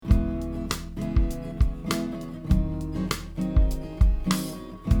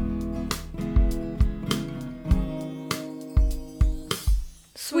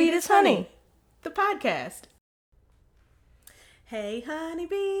Honey, the podcast. Hey,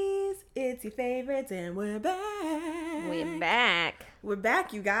 honeybees, it's your favorites, and we're back. We're back. We're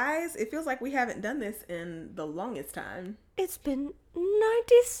back, you guys. It feels like we haven't done this in the longest time. It's been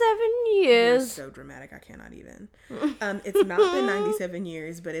 97 years. It's so dramatic, I cannot even. It's not been 97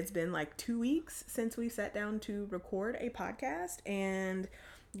 years, but it's been like 2 weeks since we sat down to record a podcast, and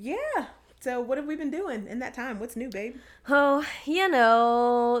yeah. So what have we been doing in that time? What's new, babe? Oh, you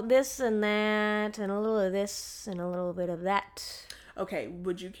know, this and that, and a little of this, and a little bit of that. Okay,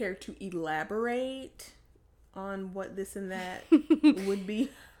 would you care to elaborate on what this and that would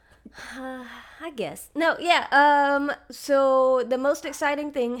be? I guess. No, yeah. So the most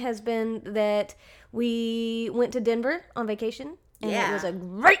exciting thing has been that we went to Denver on vacation, and it was a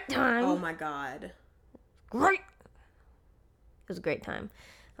great time. Oh my God. Great. It was a great time.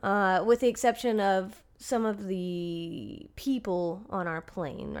 With the exception of some of the people on our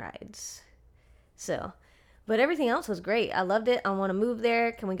plane rides. So, but everything else was great. I loved it. I want to move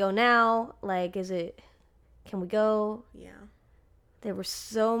there. Can we go now? Like, can we go? Yeah. There was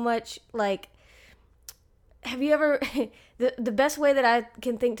so much, like, have you ever, the best way that I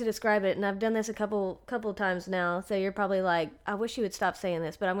can think to describe it, and I've done this a couple of times now, so you're probably like, I wish you would stop saying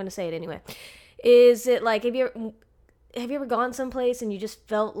this, but I'm going to say it anyway. Is it like, have you ever gone someplace and you just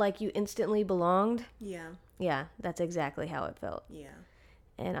felt like you instantly belonged? Yeah. Yeah, that's exactly how it felt. Yeah.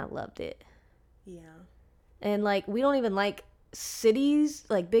 And I loved it. Yeah. And like, we don't even like cities,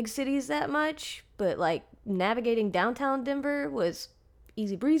 like big cities that much, but like navigating downtown Denver was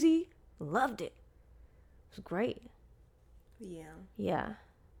easy breezy. Loved it. It was great. Yeah. Yeah.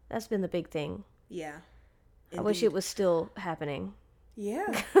 That's been the big thing. Yeah. Indeed. I wish it was still happening.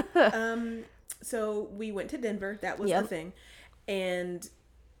 Yeah. So we went to Denver. That was the thing. And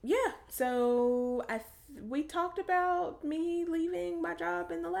yeah, so we talked about me leaving my job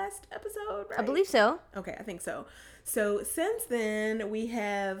in the last episode, right? I believe so. Okay, I think so. So since then, we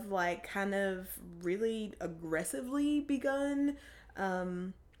have like kind of really aggressively begun,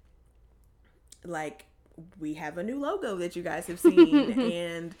 like, we have a new logo that you guys have seen,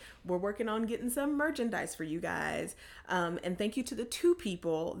 and we're working on getting some merchandise for you guys. And thank you to the 2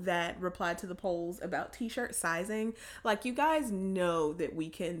 people that replied to the polls about t-shirt sizing. Like, you guys know that we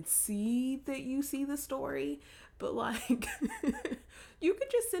can see that you see the story, but like, you could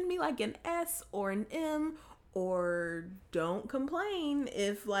just send me like an S or an M, or don't complain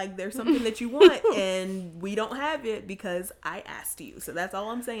if like there's something that you want and we don't have it because I asked you. So that's all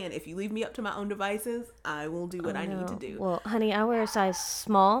I'm saying. If you leave me up to my own devices, I will do what I need to do. Well, honey, I wear a size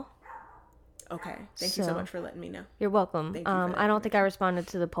small. Okay. Thank you so much for letting me know. You're welcome. I don't think I responded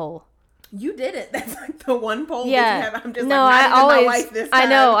to the poll. You did it. That's like the one poll that you have. I'm just no, like, not my wife this time. I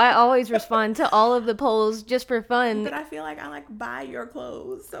know. I always respond to all of the polls just for fun. But I feel like I like buy your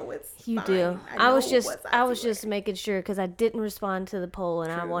clothes, so it's you fine. do. I was just making sure because I didn't respond to the poll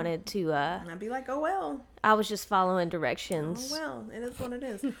and I wanted to. And I'd be like, oh well. I was just following directions. Oh well, it is what it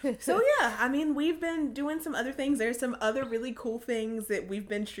is. So yeah, I mean, we've been doing some other things. There's some other really cool things that we've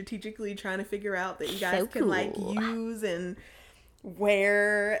been strategically trying to figure out that you guys can like use and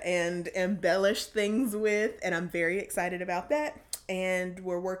wear and embellish things with, and I'm very excited about that. And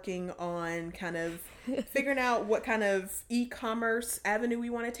we're working on kind of figuring out what kind of e-commerce avenue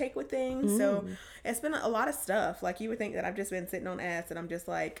we want to take with things. So it's been a lot of stuff. Like, you would think that I've just been sitting on ass, and I'm just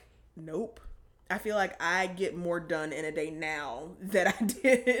like, nope. I feel like I get more done in a day now than I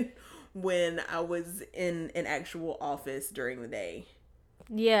did when I was in an actual office during the day.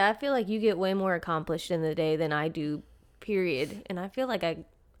 Yeah, I feel like you get way more accomplished in the day than I do, period. And I feel like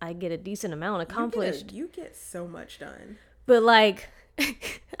I get a decent amount accomplished. You get so much done. But like,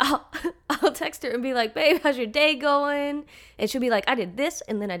 I'll text her and be like, babe, how's your day going? And she'll be like, I did this,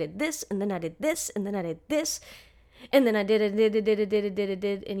 and then I did this, and then I did this, and then I did this, and then I did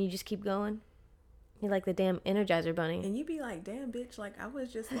it, and you just keep going. You're like the damn Energizer Bunny. And you be like, damn, bitch, like, I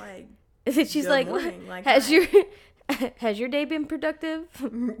was just like, she's like, has your day been productive?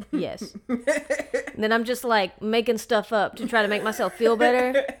 Yes. Then I'm just like making stuff up to try to make myself feel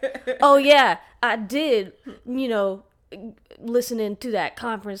better. Oh yeah, I did, listening to that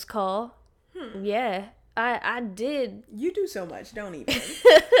conference call. Yeah, I did. You do so much, don't even.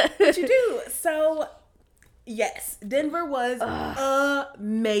 But you do. So yes, Denver was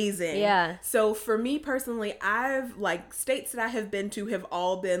amazing. Yeah. So for me personally, I've like states that I have been to have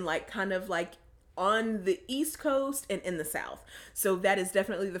all been like kind of like on the East Coast and in the South. So that is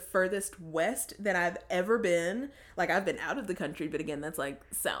definitely the furthest west that I've ever been. Like, I've been out of the country, but again, that's like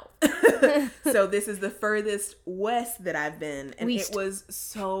South. So this is the furthest west that I've been. And It was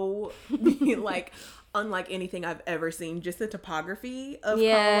so like unlike anything I've ever seen. Just the topography of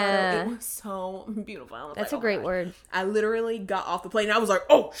Yeah. Colorado, it was so beautiful. I was That's like, a great God. word. I literally got off the plane and I was like,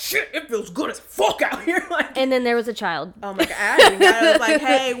 oh shit, it feels good as fuck out here. Like, And then there was a child. oh my God, I was like,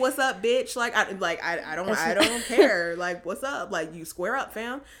 hey, what's up, bitch? Like, I don't care. Like, what's up? Like, you square up,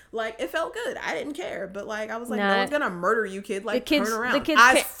 fam. Like, it felt good. I didn't care, but like, I was like, no one's gonna murder you, kid. Like, turn around.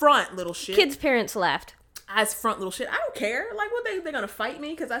 Eyes front, little shit. Kids' parents laughed. Eyes front, little shit. I don't care. Like, what they gonna fight me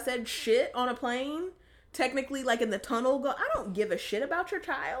because I said shit on a plane? Technically, like in the tunnel, I don't give a shit about your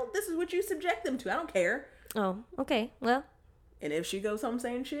child. This is what you subject them to. I don't care. Oh, okay. Well. And if she goes home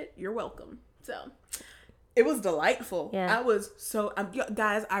saying shit, you're welcome. So, it was delightful. Yeah. I was so,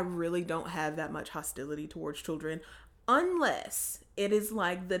 guys, I really don't have that much hostility towards children. Unless it is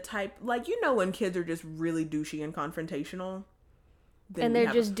like the type, like, you know, when kids are just really douchey and confrontational. And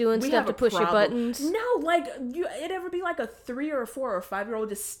they're just doing stuff to push your buttons. No, like, it'd ever be like a 3 or a 4 or a 5-year-old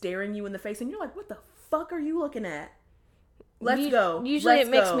just staring you in the face. And you're like, what the fuck are you looking at? Let's go. Usually it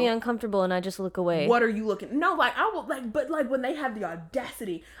makes me uncomfortable and I just look away. What are you looking? No, like, I will, like, but like when they have the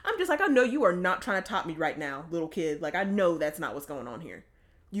audacity, I'm just like, I know you are not trying to top me right now, little kid. Like, I know that's not what's going on here.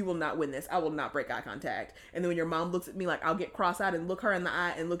 You will not win this. I will not break eye contact. And then when your mom looks at me, like, I'll get cross-eyed and look her in the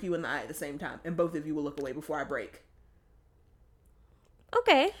eye and look you in the eye at the same time. And both of you will look away before I break.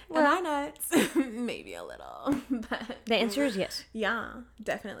 Okay. Well, am I nuts? Maybe a little. But the answer is yes. yeah,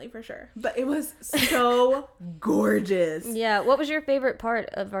 definitely, for sure. But it was so gorgeous. Yeah. What was your favorite part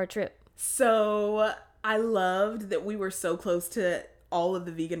of our trip? So I loved that we were so close to all of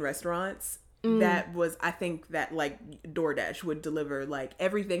the vegan restaurants. That was, I think that like DoorDash would deliver, like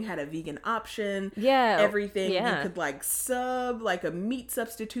everything had a vegan option. Yeah. Everything you could like sub like a meat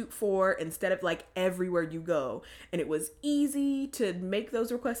substitute for instead of like everywhere you go. And it was easy to make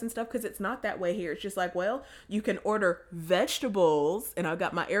those requests and stuff because it's not that way here. It's just like, well, you can order vegetables, and I've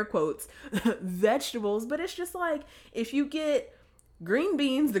got my air quotes, vegetables, but it's just like if you get green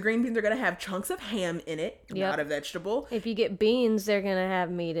beans, the green beans are going to have chunks of ham in it, not a vegetable. If you get beans, they're going to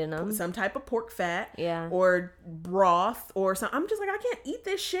have meat in them. Some type of pork fat. Yeah. Or broth or something. I'm just like, I can't eat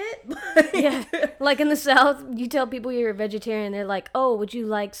this shit. Yeah. Like in the South, you tell people you're a vegetarian, they're like, oh, would you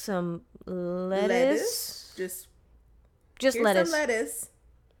like some lettuce? Just lettuce. Some lettuce.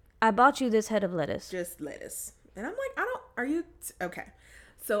 I bought you this head of lettuce. Just lettuce. And I'm like, are you, okay.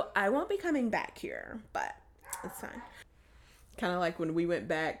 So I won't be coming back here, but it's fine. Kind of like when we went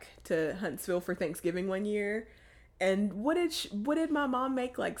back to Huntsville for Thanksgiving one year, and what did my mom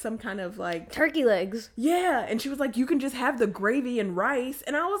make? Like some kind of like turkey legs. Yeah, and she was like, you can just have the gravy and rice,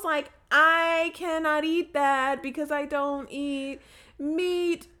 and I was like, I cannot eat that because I don't eat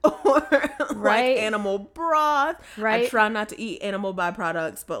meat or like animal broth. Right. I try not to eat animal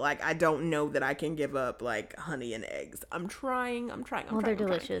byproducts, but like I don't know that I can give up like honey and eggs. I'm trying. Well, they're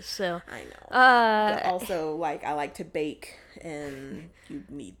delicious, so I know. But also, like, I like to bake, and you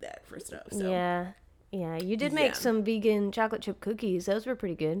need that for stuff. So. Yeah, you did make some vegan chocolate chip cookies. Those were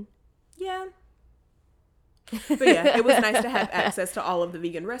pretty good. Yeah. But yeah, it was nice to have access to all of the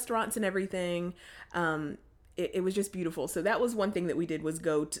vegan restaurants and everything. It was just beautiful. So that was one thing that we did, was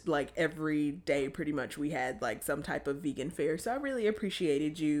go to, like, every day pretty much we had like some type of vegan fare. So I really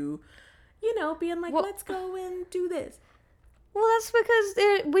appreciated you being like, let's go and do this. Well, that's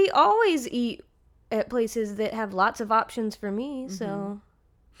because we always eat at places that have lots of options for me. So,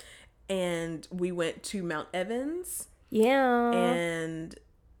 and we went to Mount Evans. Yeah. And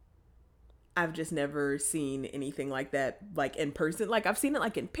I've just never seen anything like that, like in person. Like I've seen it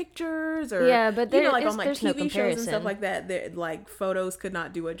like in pictures or but like on like TV shows and stuff like that. Like photos could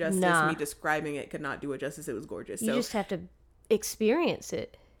not do it justice. Me describing it could not do it justice. It was gorgeous. You just have to experience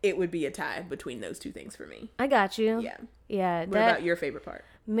it. It would be a tie between those two things for me. I got you. Yeah. Yeah. What about your favorite part?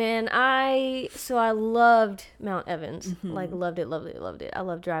 Man, I loved Mount Evans. Like loved it. I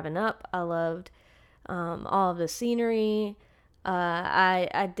loved driving up. I loved all of the scenery.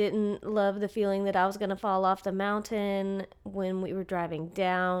 I didn't love the feeling that I was gonna fall off the mountain when we were driving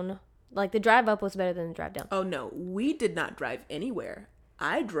down. Like the drive up was better than the drive down. Oh no, we did not drive anywhere.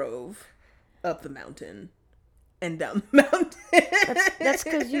 I drove up the mountain and down the mountain. That's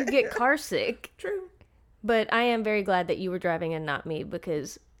because you get car sick. True. But I am very glad that you were driving and not me,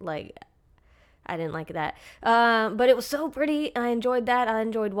 because like I didn't like that. But it was so pretty. I enjoyed that. I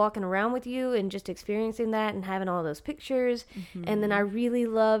enjoyed walking around with you and just experiencing that and having all those pictures. And then I really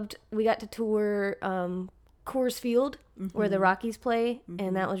loved, we got to tour Coors Field where the Rockies play.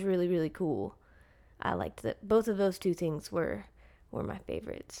 And that was really, really cool. I liked that. Both of those two things were my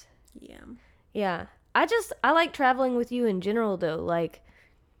favorites. Yeah. Yeah. I like traveling with you in general though. Like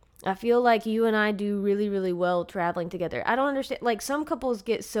I feel like you and I do really, really well traveling together. I don't understand. Like, some couples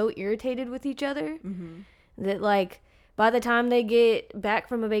get so irritated with each other that, like, by the time they get back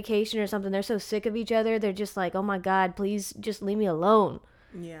from a vacation or something, they're so sick of each other. They're just like, oh my God, please just leave me alone.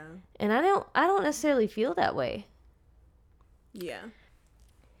 Yeah. And I don't necessarily feel that way. Yeah.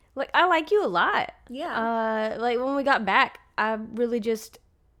 Like, I like you a lot. Yeah. Like, when we got back, I really just,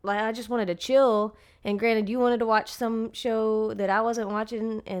 like, I just wanted to chill. And granted, you wanted to watch some show that I wasn't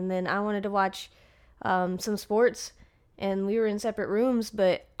watching, and then I wanted to watch some sports, and we were in separate rooms,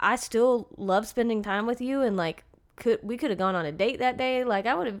 but I still love spending time with you, and, like, we could have gone on a date that day. Like,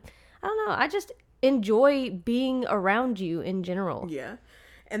 I don't know, I just enjoy being around you in general. Yeah.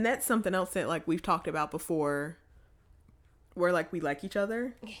 And that's something else that, like, we've talked about before, where, like, we like each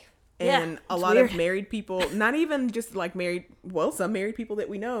other. And a lot of married people, not even just, like, some married people that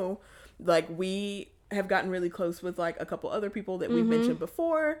we know, like, we have gotten really close with, like, a couple other people that we've mentioned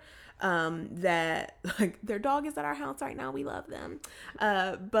before, that, like, their dog is at our house right now. We love them.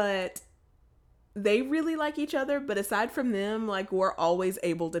 But they really like each other. But aside from them, like, we're always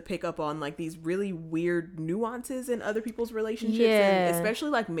able to pick up on, like, these really weird nuances in other people's relationships. And especially,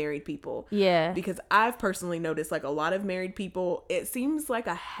 like, married people. Yeah. Because I've personally noticed, like, a lot of married people, it seems like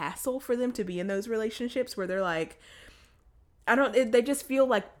a hassle for them to be in those relationships where they're like, they just feel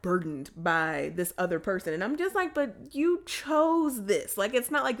like burdened by this other person. And I'm just like, but you chose this. Like,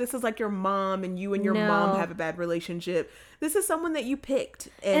 it's not like this is like your mom and you and your mom have a bad relationship. This is someone that you picked,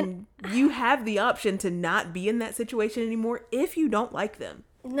 and you have the option to not be in that situation anymore if you don't like them.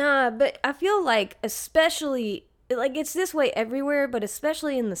 Nah, but I feel like, especially, like, it's this way everywhere, but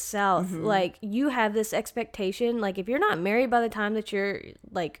especially in the South, like, you have this expectation, like, if you're not married by the time that you're,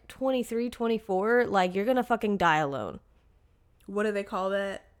 like, 23, 24, like, you're gonna fucking die alone. What do they call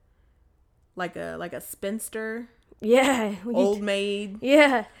that? Like a spinster? Yeah. Old maid?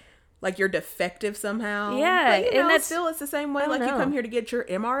 Yeah. Like, you're defective somehow. Yeah. But, and that's still, it's the same way. Like, you come here to get your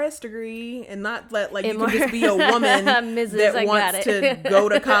MRS degree and not let, like, you MR can just be a woman that wants to to go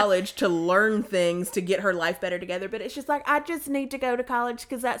to college to learn things to get her life better together. But it's just like, I just need to go to college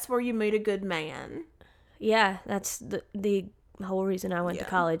because that's where you meet a good man. Yeah. That's the whole reason I went to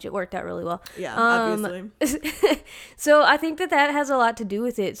college. It worked out really well. Yeah, obviously. So I think that has a lot to do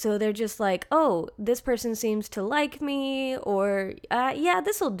with it. So they're just like, oh, this person seems to like me, or yeah,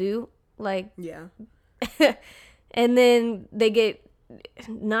 this'll do. Like, yeah. And then they get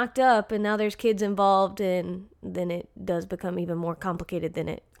knocked up, and now there's kids involved, and then it does become even more complicated than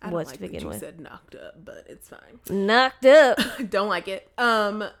it was to begin with. You said knocked up, but it's fine. Knocked up. Don't like it.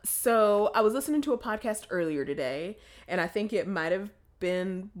 So I was listening to a podcast earlier today, and I think it might have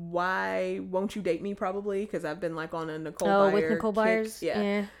been Why Won't You Date Me, probably, because I've been, like, on a Nicole Byer with Nicole Byers.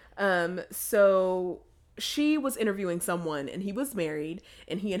 Yeah. So she was interviewing someone, and he was married,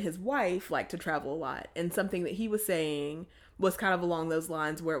 and he and his wife like to travel a lot. And something that he was saying was kind of along those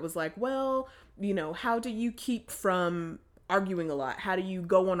lines, where it was like, well, how do you keep from arguing a lot? How do you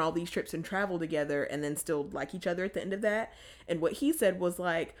go on all these trips and travel together and then still like each other at the end of that? And what he said was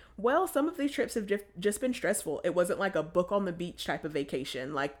like, well, some of these trips have just been stressful. It wasn't like a book on the beach type of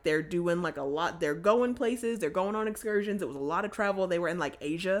vacation. Like, they're doing, like, a lot. They're going places. They're going on excursions. It was a lot of travel. They were in, like,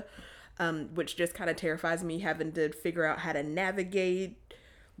 Asia, which just kind of terrifies me, having to figure out how to navigate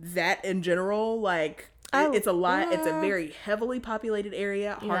that in general. Like, it's a lot. It's a very heavily populated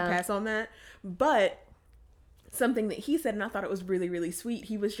area. Hard pass on that. But something that he said, and I thought it was really, really sweet,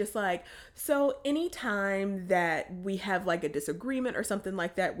 he was just like, so anytime that we have, like, a disagreement or something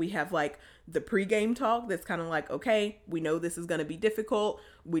like that, we have, like, the pregame talk that's kind of like, okay, we know this is going to be difficult.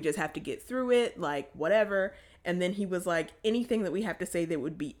 We just have to get through it, like, whatever. And then he was like, anything that we have to say that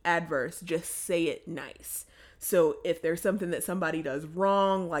would be adverse, just say it nice. So if there's something that somebody does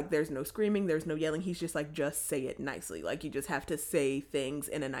wrong, like, there's no screaming, there's no yelling, he's just like, just say it nicely. Like, you just have to say things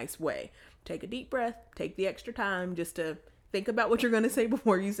in a nice way. Take a deep breath, take the extra time just to think about what you're going to say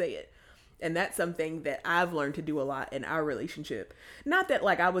before you say it. And that's something that I've learned to do a lot in our relationship. Not that,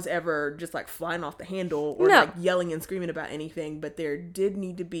 like, I was ever just, like, flying off the handle or like yelling and screaming about anything, but there did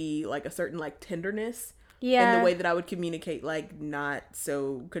need to be, like, a certain, like, tenderness in the way that I would communicate, like, not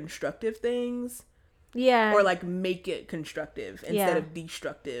so constructive things. Yeah. Or, like, make it constructive instead of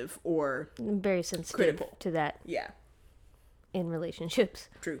destructive or very sensitive critical to that. Yeah. In relationships.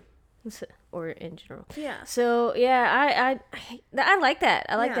 True. Or in general. Yeah. So, yeah, I like that.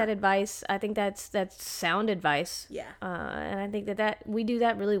 I like that advice. I think that's sound advice. Yeah. And I think that we do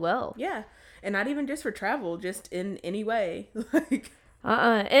that really well. Yeah. And not even just for travel, just in any way. Like,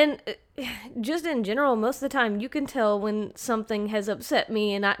 And just in general, most of the time, you can tell when something has upset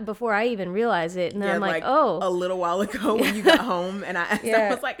me, and before I even realize it, and then I'm like, oh, a little while ago when you got home, and I asked, I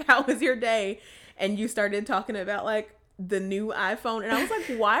was like, "How was your day?" And you started talking about like the new iPhone, and I was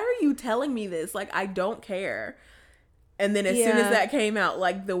like, "Why are you telling me this? Like, I don't care." And then as soon as that came out,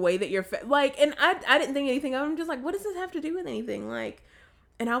 like the way that you're like, and I didn't think anything of it. I'm just like, what does this have to do with anything? Like,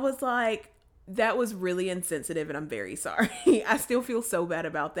 and I was like, that was really insensitive, and I'm very sorry. I still feel so bad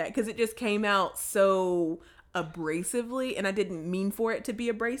about that because it just came out so abrasively, and I didn't mean for it to be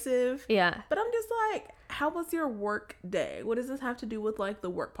abrasive. Yeah. But I'm just like, how was your work day? What does this have to do with like the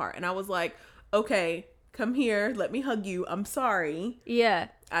work part? And I was like, okay, come here, let me hug you. I'm sorry. Yeah.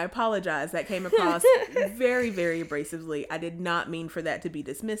 I apologize. That came across very, very abrasively. I did not mean for that to be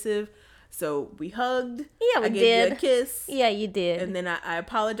dismissive. So we hugged. Yeah, we I gave did. you a kiss. Yeah, you did. And then I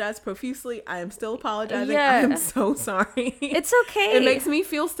apologized profusely. I am still apologizing. Yeah. I am so sorry. It's okay. It makes me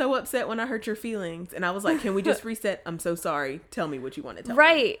feel so upset when I hurt your feelings. And I was like, can we just reset? I'm so sorry. Tell me what you want to tell me.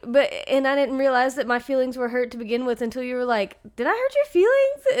 Right. And I didn't realize that my feelings were hurt to begin with until you were like, did I hurt your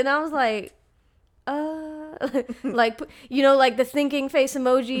feelings? And I was like, like, you know, like the thinking face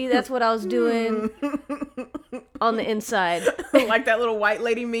emoji. That's what I was doing on the inside. Like that little white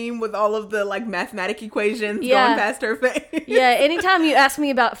lady meme with all of the like mathematic equations going past her face. Yeah. Anytime you ask me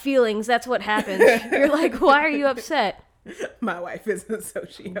about feelings, that's what happens. You're like, why are you upset? My wife is a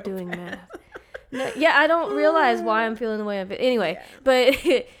sociopath. Doing math. No, yeah, I don't realize why I'm feeling the way I'm feeling. Anyway, but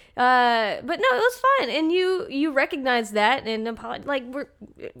no, it was fine, and you recognize that and like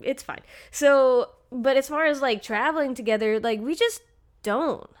it's fine. So, but as far as like traveling together, like we just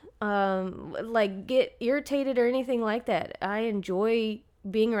don't like get irritated or anything like that. I enjoy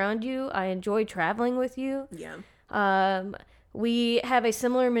being around you. I enjoy traveling with you. Yeah. We have a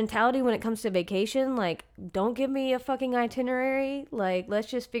similar mentality when it comes to vacation. Like, don't give me a fucking itinerary. Like, let's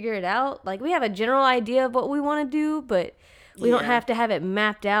just figure it out. Like, we have a general idea of what we want to do, but we don't have to have it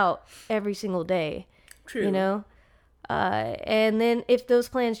mapped out every single day. True. You know? And then if those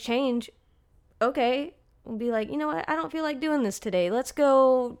plans change, okay, we'll be like, you know what? I don't feel like doing this today. Let's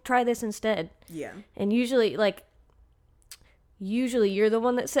go try this instead. Yeah. And usually you're the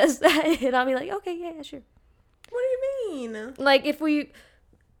one that says that. And I'll be like, okay, yeah, sure. What do you mean? Like,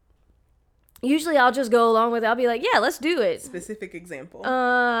 usually I'll just go along with it. I'll be like, yeah, let's do it. Specific example.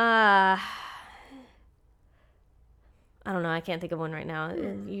 I don't know. I can't think of one right now.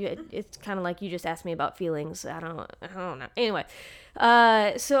 It's kind of like you just asked me about feelings. I don't know. Anyway, so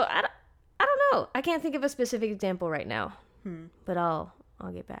I don't know. I can't think of a specific example right now, but I'll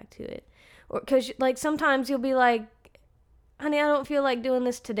get back to it. Or, 'cause like sometimes you'll be like, honey, I don't feel like doing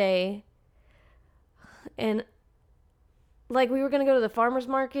this today. And like we were going to go to the farmer's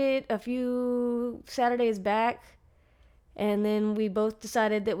market a few Saturdays back, and then we both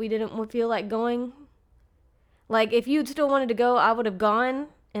decided that we didn't feel like going. Like if you'd still wanted to go, I would have gone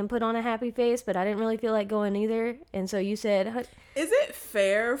and put on a happy face, but I didn't really feel like going either. And so you said, is it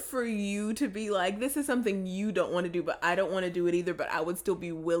fair for you to be like, this is something you don't want to do, but I don't want to do it either, but I would still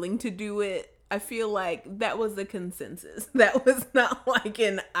be willing to do it? I feel like that was the consensus. That was not like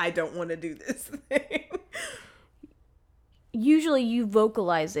an I don't want to do this thing. Usually you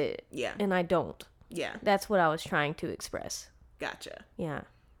vocalize it. Yeah. And I don't. Yeah. That's what I was trying to express. Gotcha. Yeah.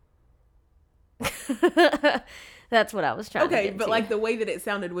 That's what I was trying to get but to. like the way that it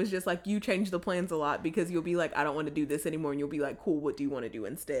sounded was just like you change the plans a lot because you'll be like, I don't want to do this anymore. And you'll be like, cool, what do you want to do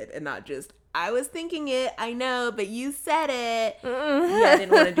instead? And not just, I was thinking it, I know, but you said it. Yeah, I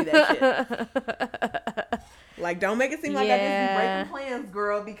didn't want to do that shit. Like, don't make it seem like I just be breaking plans,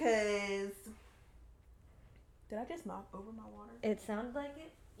 girl, because... Did I just knock over my water? It sounded like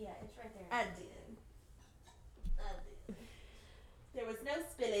it. Yeah, it's right there. I did. There was no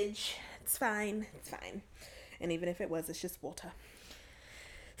spillage. It's fine. It's fine. And even if it was, it's just water.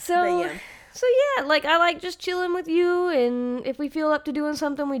 So yeah, like I like just chilling with you, and if we feel up to doing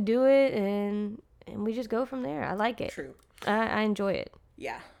something, we do it, and we just go from there. I like it. True. I enjoy it.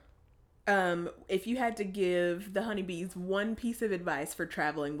 Yeah. If you had to give the honeybees one piece of advice for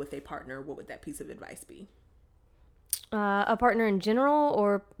traveling with a partner, what would that piece of advice be? A partner in general,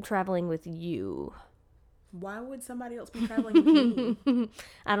 or traveling with you? Why would somebody else be traveling with me?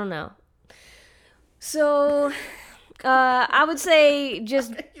 I don't know. So, I would say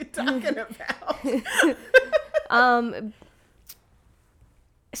just... What are you talking about?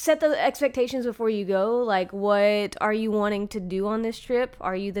 Set the expectations before you go. Like, what are you wanting to do on this trip?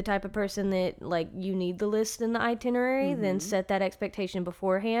 Are you the type of person that, like, you need the list and the itinerary? Mm-hmm. Then set that expectation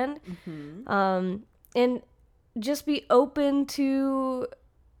beforehand. Mm-hmm. And just be open to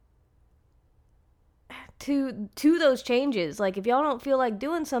to those changes. Like, if y'all don't feel like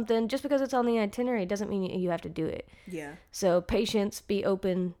doing something, just because it's on the itinerary doesn't mean you have to do it. Yeah. So patience, be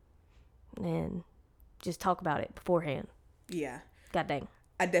open, and just talk about it beforehand. Yeah. God dang.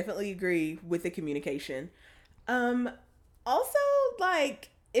 I definitely agree with the communication. Also, like,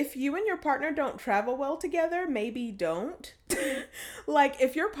 if you and your partner don't travel well together, maybe don't. Like,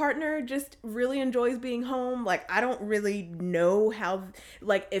 if your partner just really enjoys being home, like, I don't really know how,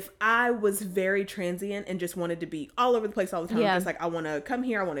 like, if I was very transient and just wanted to be all over the place all the time, just like, I want to come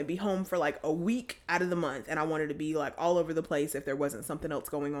here, I want to be home for like a week out of the month, and I wanted to be like all over the place if there wasn't something else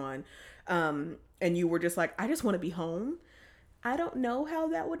going on. And you were just like, I just want to be home. I don't know how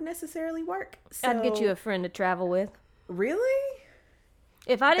that would necessarily work. So, I'd get you a friend to travel with. Really?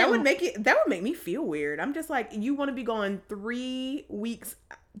 If I didn't, that would make me feel weird. I'm just like, you want to be going 3 weeks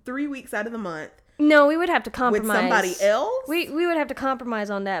out of the month. No, we would have to compromise with somebody else. We would have to compromise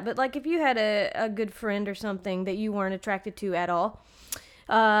on that. But like, if you had a good friend or something that you weren't attracted to at all,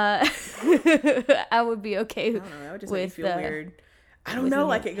 I would be okay. I don't know. That would just make me feel weird. I don't know.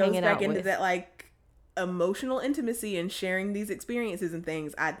 Like, it goes back into that like emotional intimacy and sharing these experiences and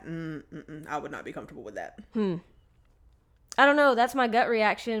things. I would not be comfortable with that. I don't know. That's my gut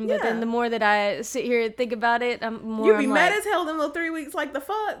reaction. But then the more that I sit here and think about it, you'd be mad as hell them little 3 weeks. Like, the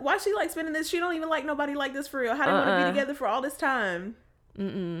fuck? Why she like spending this? She don't even like nobody like this for real. How they want to be together for all this time? But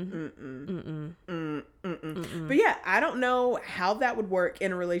yeah, I don't know how that would work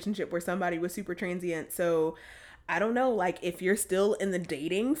in a relationship where somebody was super transient. So I don't know, like, if you're still in the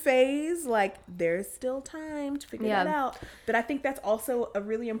dating phase, like, there's still time to figure that out. But I think that's also a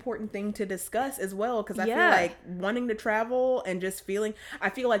really important thing to discuss as well, because I feel like wanting to travel and just feeling, I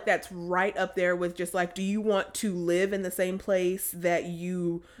feel like that's right up there with just like, do you want to live in the same place that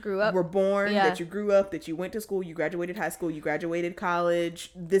you were born, that you grew up, that you went to school, you graduated high school, you graduated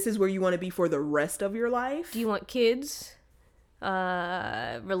college? This is where you want to be for the rest of your life? Do you want kids?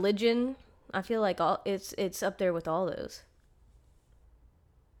 Religion? I feel like it's up there with all those.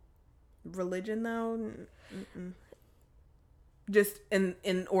 Religion, though, just in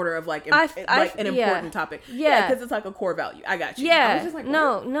order of like an important topic. Yeah, because it's like a core value. I got you. Yeah, I was just like,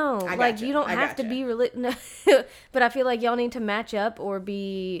 no, like, you don't have to be no, but I feel like y'all need to match up or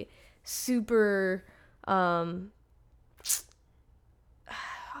be super. I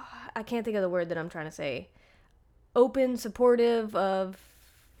can't think of the word that I'm trying to say. Open, supportive of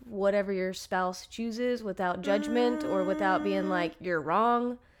whatever your spouse chooses without judgment or without being like, you're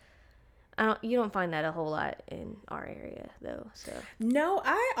wrong. You don't find that a whole lot in our area though. So no,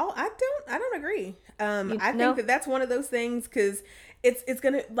 I don't agree. I think that's one of those things, because it's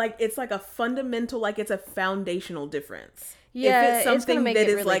gonna, like, it's like a fundamental, like, it's a foundational difference. Yeah, if it's something that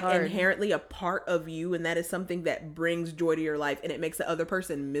is really like hard. Inherently a part of you, and that is something that brings joy to your life, and it makes the other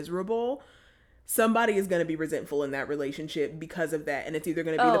person miserable, somebody is going to be resentful in that relationship because of that. And it's either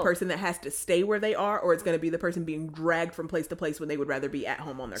going to be the person that has to stay where they are, or it's going to be the person being dragged from place to place when they would rather be at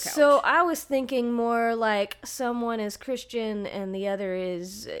home on their couch. So I was thinking more like someone is Christian and the other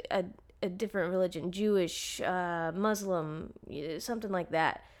is a different religion, Jewish, Muslim, something like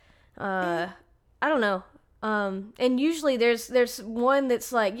that. I don't know. And usually there's one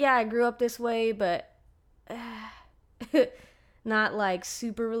that's like, yeah, I grew up this way, but not like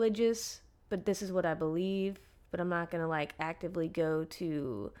super religious. But this is what I believe, but I'm not going to like actively go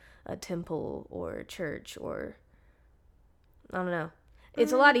to a temple or church, or I don't know.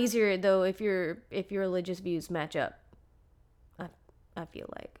 It's a lot easier though if your religious views match up. I feel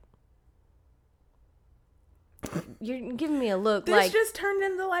like. You're giving me a look this like just turned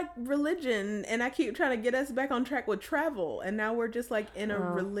into like religion, and I keep trying to get us back on track with travel, and now we're just like in a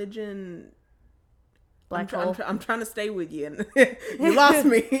religion I'm trying to stay with you, and you lost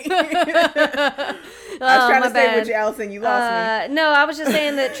me. I was trying to stay with you, Allison. You lost me. No, I was just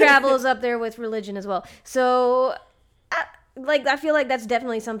saying that travel is up there with religion as well. So, I feel like that's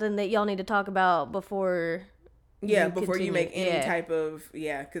definitely something that y'all need to talk about before. Yeah, before you make any type of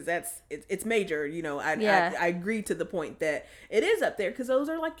because it's major. You know, I agree to the point that it is up there, because those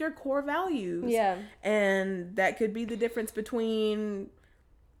are like your core values. Yeah, and that could be the difference between,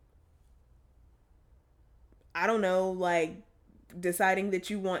 I don't know, like deciding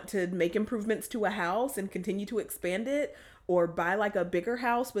that you want to make improvements to a house and continue to expand it, or buy like a bigger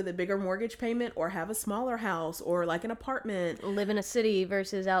house with a bigger mortgage payment, or have a smaller house, or like an apartment. Live in a city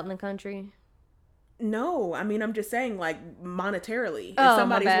versus out in the country. No, I mean, I'm just saying, like, monetarily. If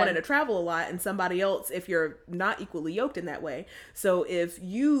somebody's wanting to travel a lot, and somebody else, if you're not equally yoked in that way. So if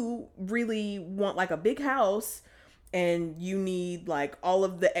you really want like a big house and you need like all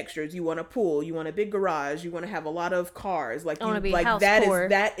of the extras. You want a pool, you want a big garage, you want to have a lot of cars. Like, I want to be like house that poor.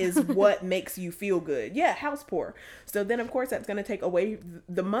 that is what makes you feel good. Yeah, house poor. So then of course that's going to take away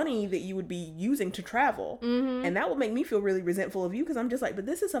the money that you would be using to travel. And that will make me feel really resentful of you, because I'm just like, but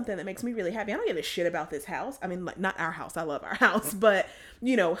this is something that makes me really happy. I don't give a shit about this house. I mean, like, not our house. I love our house, but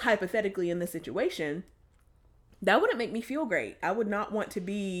you know, hypothetically in this situation, that wouldn't make me feel great. I would not want to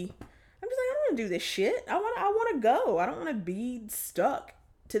be, I'm just like, I don't want to do this shit. I want to go. I don't want to be stuck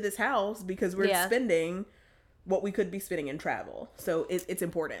to this house because we're spending what we could be spending in travel. So it's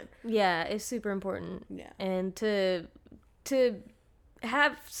important. Yeah, it's super important. Yeah. And to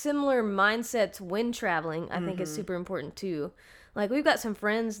have similar mindsets when traveling, I think is super important too. Like, we've got some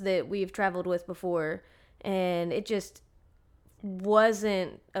friends that we've traveled with before, and it just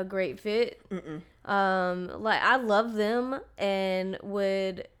wasn't a great fit. Like, I love them and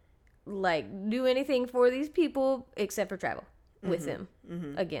would like do anything for these people except for travel with them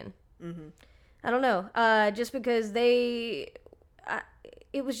again. I don't know, just because it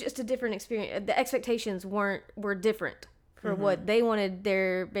was just a different experience. The expectations were different for what they wanted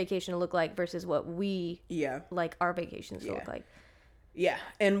their vacation to look like versus what we like our vacations to look like. Yeah.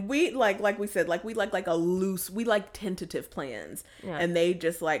 And we like we said, like we like we like tentative plans. Yeah. And they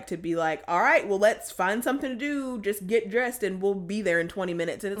just like to be like, all right, well, let's find something to do. Just get dressed and we'll be there in 20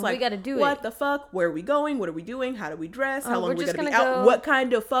 minutes. And it's like, we gotta do what the fuck? Where are we going? What are we doing? How do we dress? How long are we gonna be go... out? What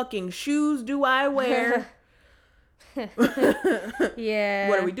kind of fucking shoes do I wear? Yeah.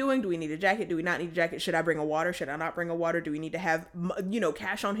 What are we doing? Do we need a jacket? Do we not need a jacket? Should I bring a water? Should I not bring a water? Do we need to have,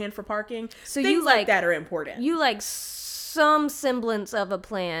 cash on hand for parking? So things like that are important. You like some semblance of a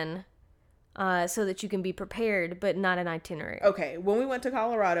plan so that you can be prepared, but not an itinerary. Okay, when we went to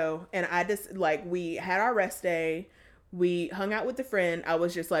Colorado and I just like, we had our rest day, we hung out with a friend, I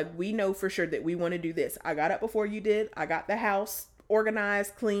was just like, we know for sure that we want to do this. I got up before you did. I got the house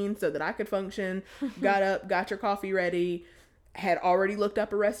organized, clean, so that I could function. Got up, got your coffee ready, had already looked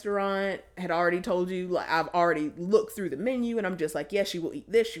up a restaurant, had already told you, like, I've already looked through the menu, and I'm just like, yes, she will eat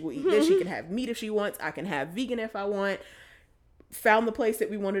this, she will eat this, she can have meat if she wants, I can have vegan if I want. Found the place that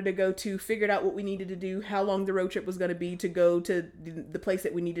we wanted to go to, figured out what we needed to do, how long the road trip was going to be to go to the place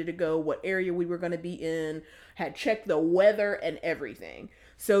that we needed to go, what area we were going to be in, had checked the weather and everything.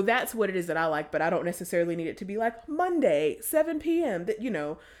 So that's what it is that I like, but I don't necessarily need it to be like Monday, 7 p.m., that,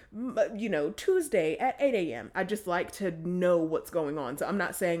 Tuesday at 8 a.m. I just like to know what's going on. So I'm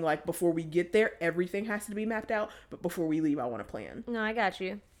not saying like before we get there, everything has to be mapped out, but before we leave, I want to plan. No, I got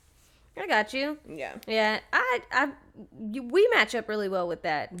you. Yeah. Yeah. We match up really well with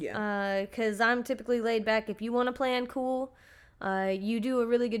that. Yeah. Because I'm typically laid back. If you want to plan, cool. You do a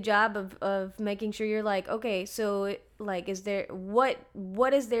really good job of making sure you're like, okay, so like, is there, what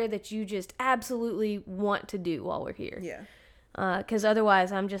is there that you just absolutely want to do while we're here? Yeah. Because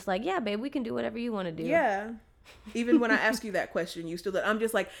otherwise I'm just like, yeah, babe, we can do whatever you want to do. Yeah. Even when I ask you that question, you still, I'm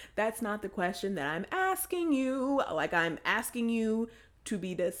just like, that's not the question that I'm asking you. Like, I'm asking you to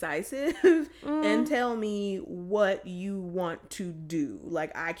be decisive and tell me what you want to do.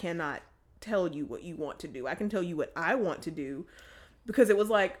 Like, I cannot tell you what you want to do. I can tell you what I want to do, because it was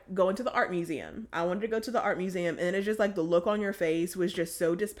like going to the art museum. I wanted to go to the art museum, and it's just like the look on your face was just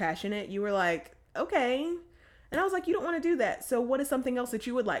so dispassionate. You were like, okay. And I was like, you don't want to do that. So what is something else that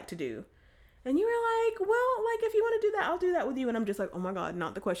you would like to do? And you were like, well, like, if you want to do that, I'll do that with you. And I'm just like, oh my God,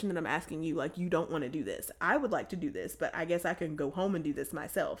 not the question that I'm asking you. Like, you don't want to do this. I would like to do this, but I guess I can go home and do this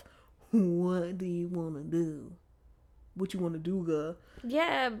myself. What do you want to do? What you want to do, girl?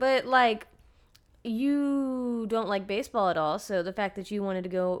 Yeah, but like, you don't like baseball at all. So the fact that you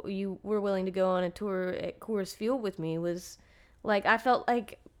were willing to go on a tour at Coors Field with me was like, I felt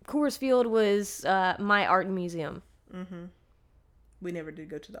like Coors Field was my art museum. Mm-hmm. We never did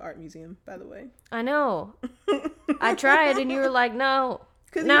go to the art museum, by the way. I know. I tried, and you were like, no.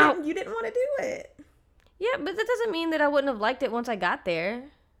 Because you didn't want to do it. Yeah, but that doesn't mean that I wouldn't have liked it once I got there.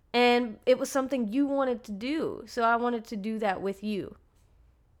 And it was something you wanted to do. So I wanted to do that with you.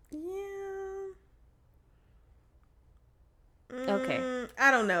 Yeah. Okay. I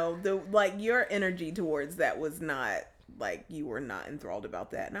don't know. Your energy towards that was not, like, you were not enthralled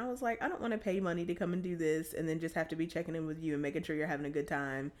about that. And I was like, I don't want to pay money to come and do this and then just have to be checking in with you and making sure you're having a good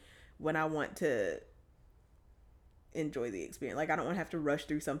time when I want to enjoy the experience. Like, I don't want to have to rush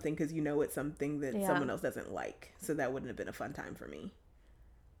through something because it's something that someone else doesn't like. So that wouldn't have been a fun time for me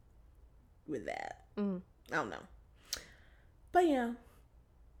with that. I don't know. But yeah,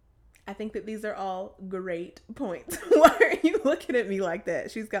 I think that these are all great points. Why are you looking at me like that?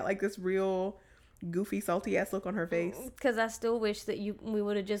 She's got like this real goofy, salty ass look on her face. Because I still wish that we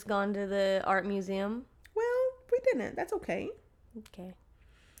would have just gone to the art museum. Well, we didn't. That's okay. Okay.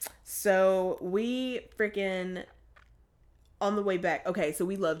 So we freaking, on the way back. Okay, so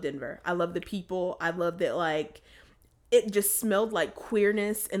we love Denver. I love the people. I love that, like, it just smelled like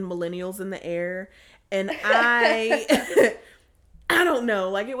queerness and millennials in the air. And I don't know,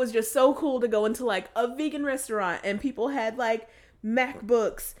 like, it was just so cool to go into like a vegan restaurant and people had like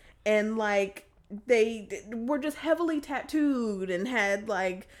MacBooks and like they were just heavily tattooed and had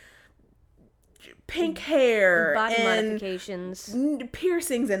like pink hair body and modifications,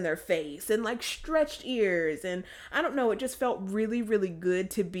 piercings in their face and like stretched ears. And I don't know, it just felt really, really good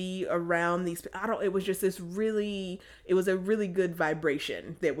to be around these. It was just it was a really good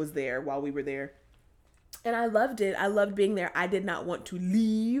vibration that was there while we were there. And I loved it. I loved being there. I did not want to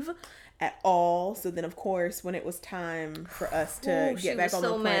leave at all. So then, of course, when it was time for us to get back on the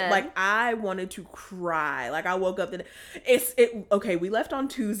plane, like, I wanted to cry. Like, I woke up okay, we left on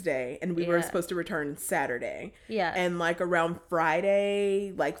Tuesday and we were supposed to return Saturday. Yeah. And like around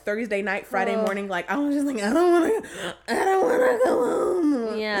Friday, like Thursday night, Friday morning, like, I was just like, I don't want to go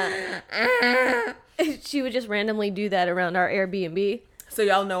home. Yeah. She would just randomly do that around our Airbnb. So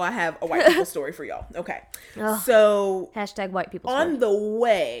y'all know I have a white people story for y'all. Okay. Ugh. So hashtag white people story. On the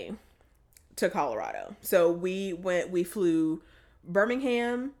way to Colorado. So we flew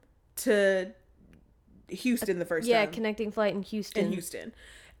Birmingham to Houston the first time. Yeah, connecting flight in Houston.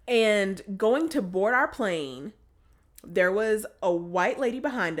 And going to board our plane, there was a white lady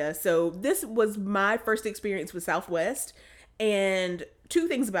behind us. So this was my first experience with Southwest. And two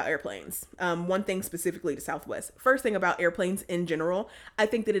things about airplanes. One thing specifically to Southwest. First thing about airplanes in general, I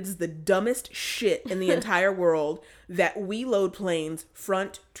think that it is the dumbest shit in the entire world that we load planes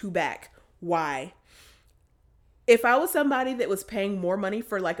front to back. Why? If I was somebody that was paying more money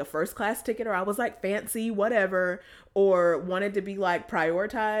for like a first class ticket, or I was like fancy, whatever, or wanted to be like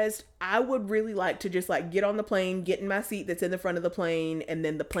prioritized, I would really like to just like get on the plane, get in my seat that's in the front of the plane, and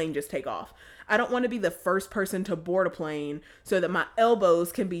then the plane just take off. I don't want to be the first person to board a plane so that my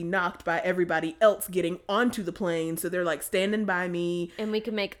elbows can be knocked by everybody else getting onto the plane. So they're like standing by me. And we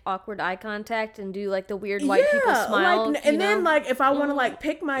can make awkward eye contact and do like the weird white people smile. Like, and then like if I want to like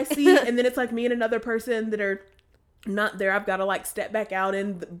pick my seat and then it's like me and another person that are not there, I've got to like step back out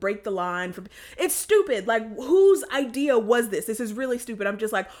and break the line. It's stupid. Like, whose idea was this? This is really stupid. I'm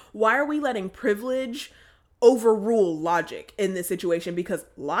just like, why are we letting privilege overrule logic in this situation? Because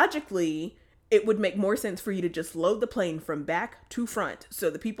logically, it would make more sense for you to just load the plane from back to front. So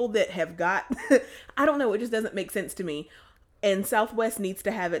the people that have got, I don't know, it just doesn't make sense to me. And Southwest needs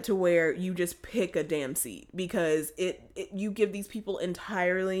to have it to where you just pick a damn seat, because you give these people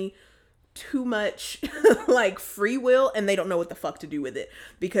entirely too much like free will, and they don't know what the fuck to do with it,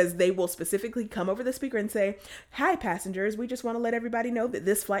 because they will specifically come over the speaker and say, "Hi passengers, we just want to let everybody know that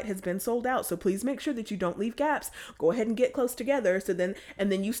this flight has been sold out, so please make sure that you don't leave gaps. Go ahead and get close together." So then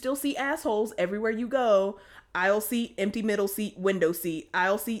you still see assholes everywhere you go. Aisle seat, empty middle seat, window seat.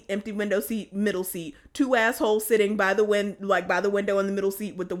 Aisle seat, empty window seat, middle seat. Two assholes sitting by the window in the middle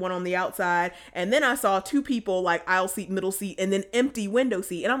seat with the one on the outside. And then I saw two people like aisle seat, middle seat, and then empty window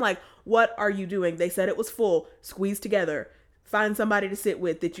seat. And I'm like, what are you doing? They said it was full. Squeeze together. Find somebody to sit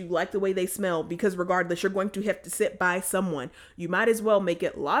with that you like the way they smell, because regardless, you're going to have to sit by someone. You might as well make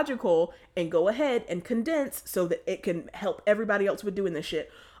it logical and go ahead and condense so that it can help everybody else with doing this shit.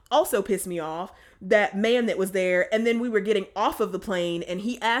 Also pissed me off, that man that was there, and then we were getting off of the plane and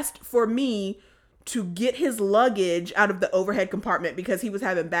he asked for me to get his luggage out of the overhead compartment because he was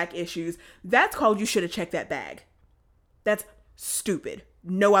having back issues. That's called you should have checked that bag. That's stupid.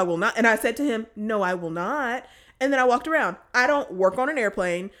 No, I will not. And I said to him, no, I will not. And then I walked around. I don't work on an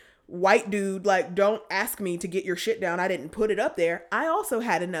airplane. White dude, like, don't ask me to get your shit down. I didn't put it up there. I also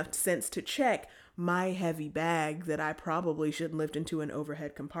had enough sense to check my heavy bag that I probably shouldn't lift into an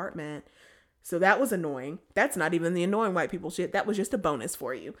overhead compartment. So that was annoying. That's not even the annoying white people shit. That was just a bonus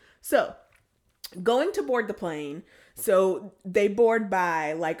for you. So going to board the plane. So they board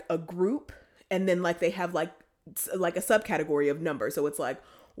by like a group, and then like they have like a subcategory of numbers. So it's like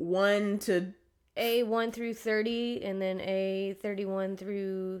 1 to A1 through 30, and then A31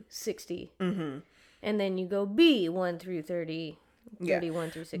 through 60. Mm-hmm. And then you go B1 through 30.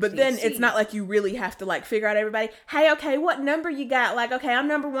 31 through 60. But then it's not like you really have to like figure out everybody. Hey, okay, what number you got? Like, okay, I'm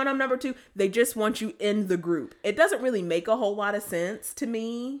number 1, I'm number 2. They just want you in the group. It doesn't really make a whole lot of sense to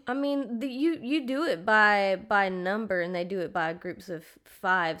me. I mean, you do it by number, and they do it by groups of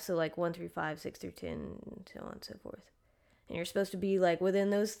 5. So like 1 through 5, 6 through 10, so on and so forth. And you're supposed to be like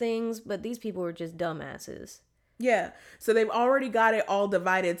within those things, but these people were just dumbasses. Yeah. So they've already got it all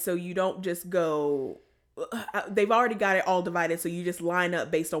divided, so you don't just go they've already got it all divided, so you just line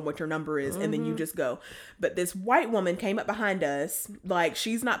up based on what your number is, and then you just go. But this white woman came up behind us, like,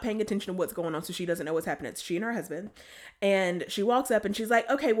 she's not paying attention to what's going on, so she doesn't know what's happening. It's she and her husband, and she walks up and she's like,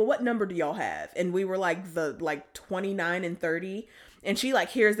 okay, well, what number do y'all have? And we were like 29 and 30, and she like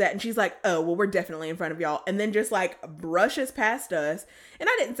hears that, and she's like, oh, well, we're definitely in front of y'all, and then just like brushes past us. And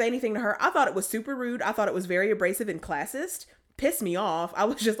I didn't say anything to her. I thought it was super rude. I thought it was very abrasive and classist. Pissed me off. I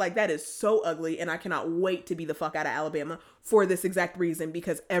was just like, that is so ugly, and I cannot wait to be the fuck out of Alabama for this exact reason,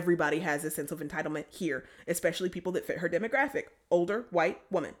 because everybody has a sense of entitlement here, especially people that fit her demographic. Older white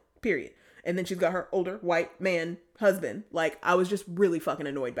woman, period. And then she's got her older white man husband. Like, I was just really fucking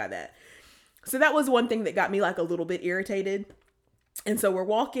annoyed by that. So that was one thing that got me like a little bit irritated. And so we're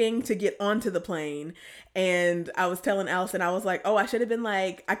walking to get onto the plane, and I was telling Allison, I was like, oh, I could have been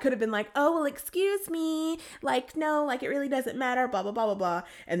like, oh, well, excuse me. Like, no, like, it really doesn't matter, blah, blah, blah, blah, blah.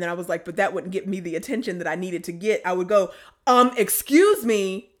 And then I was like, but that wouldn't get me the attention that I needed to get. I would go, excuse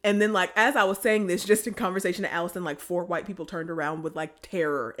me. And then like, as I was saying this, just in conversation to Allison, like 4 white people turned around with like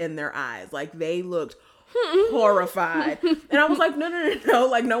terror in their eyes. Like, they looked horrified. And I was like, no,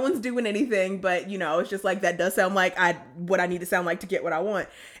 like, no one's doing anything, but you know, it's just like, that does sound like what I need to sound like to get what I want.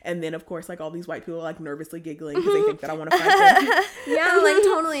 And then of course, like, all these white people are like nervously giggling because they think that I want to fight them. Yeah, like,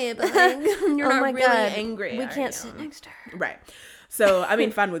 totally, but like, you're not really angry. We can't sit next to her. Right. So I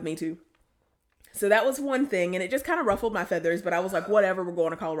mean, fine with me too. So that was one thing, and it just kind of ruffled my feathers, but I was like, whatever, we're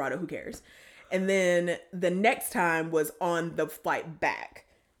going to Colorado, who cares? And then the next time was on the flight back.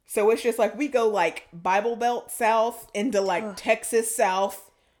 So it's just like, we go like Bible Belt south into like Texas south,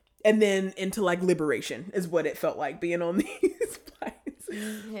 and then into like Liberation is what it felt like being on these flights.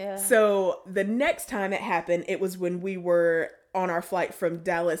 Yeah. So the next time it happened, it was when we were on our flight from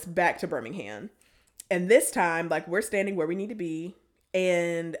Dallas back to Birmingham. And this time, like, we're standing where we need to be.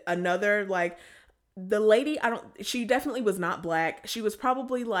 And another, like, the lady, she definitely was not black. She was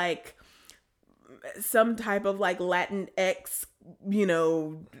probably like some type of like Latinx, you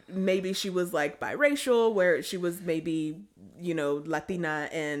know, maybe she was like biracial, where she was maybe, you know, Latina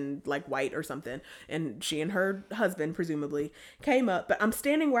and like white or something. And she and her husband presumably came up, but I'm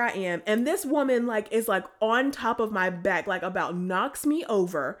standing where I am, and this woman like is like on top of my back, like about knocks me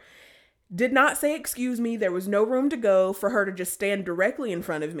over. Did not say excuse me. There was no room to go for her to just stand directly in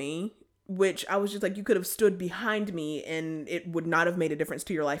front of me, which I was just like, you could have stood behind me and it would not have made a difference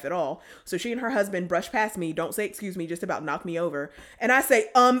to your life at all. So she and her husband brush past me, don't say excuse me, just about knock me over. And I say,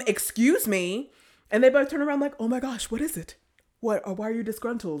 excuse me. And they both turn around like, oh my gosh, what is it? Why are you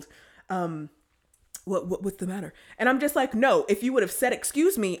disgruntled? What's the matter? And I'm just like, no, if you would have said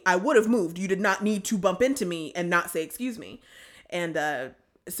excuse me, I would have moved. You did not need to bump into me and not say excuse me. And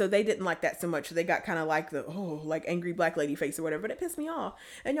so they didn't like that so much. They got kind of like the, like angry black lady face or whatever, but it pissed me off.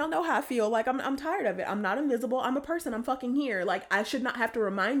 And y'all know how I feel. Like, I'm tired of it. I'm not invisible. I'm a person. I'm fucking here. Like, I should not have to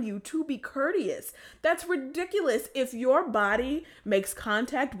remind you to be courteous. That's ridiculous. If your body makes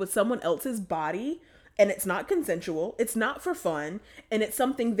contact with someone else's body and it's not consensual, it's not for fun, and it's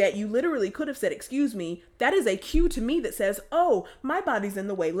something that you literally could have said, excuse me, that is a cue to me that says, oh, my body's in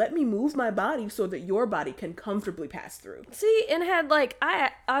the way. Let me move my body so that your body can comfortably pass through. See, and had like,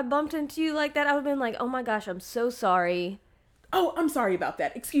 I bumped into you like that, I would have been like, oh my gosh, I'm so sorry. Oh, I'm sorry about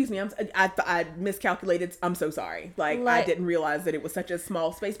that. Excuse me. I miscalculated. I'm so sorry. Like, I didn't realize that it was such a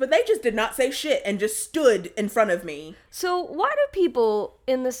small space, but they just did not say shit and just stood in front of me. So why do people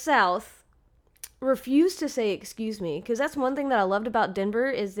in the South refuse to say excuse me? Because that's one thing that I loved about Denver,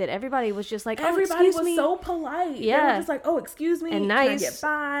 is that everybody was just like, everybody was so polite. Yeah, they were just like, oh, excuse me, and nice. Can I get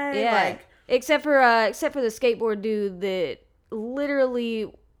by? Yeah, like, except for the skateboard dude that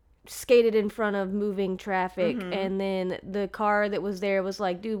literally skated in front of moving traffic, and then the car that was there was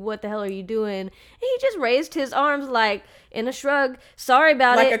like, dude, what the hell are you doing? And he just raised his arms like in a shrug, sorry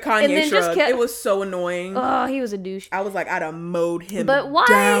about like it, like a Kanye and then shrug. Just kept... It was so annoying. Oh, he was a douche. I was like, I'd have mowed him but why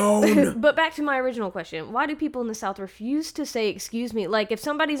down. But back to my original question, why do people in the South refuse to say excuse me? Like, if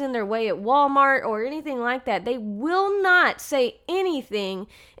somebody's in their way at Walmart or anything like that, they will not say anything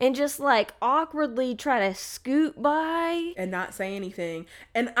and just like awkwardly try to scoot by and not say anything.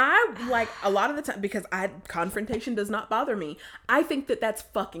 And I, like, a lot of the time, because confrontation does not bother me, I think that that's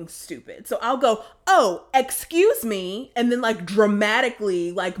fucking stupid. So I'll go, oh, excuse me, and then like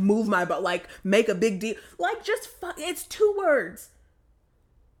dramatically like move my butt, like make a big deal, like just it's 2 words.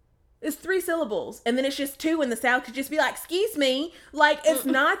 It's 3 syllables, and then it's just 2 in the South. Could just be like, excuse me. Like, it's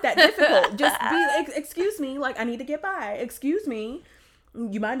not that difficult. Just be, excuse me, like, I need to get by. Excuse me.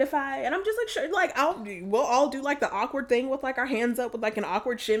 you mind if I, and I'm just like, sure, like, we'll all do like the awkward thing with like our hands up with like an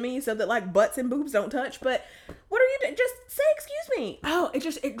awkward shimmy so that like butts and boobs don't touch. But what are you doing? Just say, excuse me. Oh,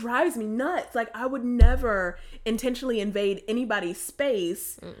 it drives me nuts. Like, I would never intentionally invade anybody's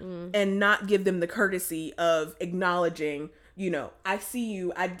space and not give them the courtesy of acknowledging, I see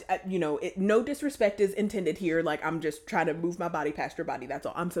you. No disrespect is intended here. Like, I'm just trying to move my body past your body. That's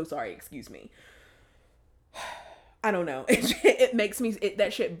all. I'm so sorry. Excuse me. I don't know. It makes me,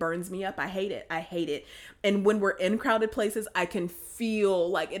 that shit burns me up. I hate it. And when we're in crowded places, I can feel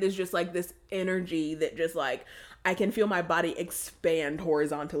like it is just like this energy that just like, I can feel my body expand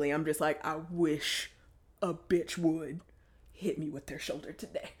horizontally. I'm just like, I wish a bitch would hit me with their shoulder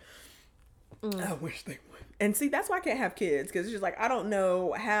today. I wish they would. And see, that's why I can't have kids. Because it's just like, I don't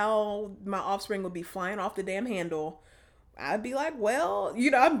know how my offspring would be flying off the damn handle. I'd be like, well,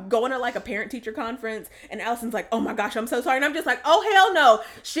 I'm going to like a parent teacher conference and Allison's like, oh my gosh, I'm so sorry. And I'm just like, oh, hell no.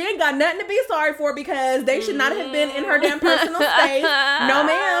 She ain't got nothing to be sorry for because they should not have been in her damn personal space. No,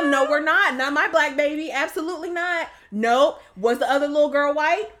 ma'am. No, we're not. Not my black baby. Absolutely not. Nope. Was the other little girl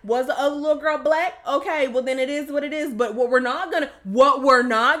white? Was the other little girl black? Okay, well then it is what it is. But what we're not gonna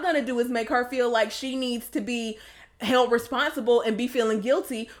do is make her feel like she needs to be held responsible and be feeling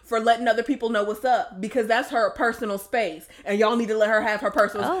guilty for letting other people know what's up, because that's her personal space and y'all need to let her have her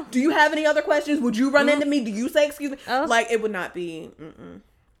personal. Do you have any other questions? Would you run into me? Do you say excuse me? Like, it would not be.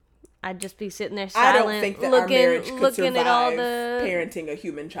 I'd just be sitting there silent. I don't think that our marriage could survive at all parenting a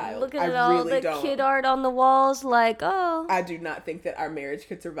human child. Looking at all the kid art on the walls, like, oh. I do not think that our marriage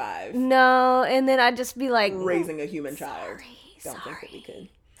could survive. No, and then I'd just be like, raising a human child. Don't think that we could.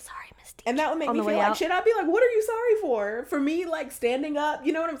 And that would make me feel like shit. I'd be like, what are you sorry for? For me, like, standing up,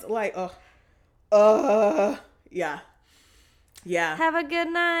 you know what I'm saying? Like, yeah. Have a good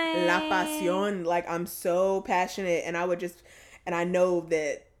night. La pasión. Like, I'm so passionate, and I know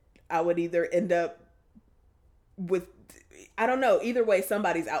that I would either end up with, I don't know, either way,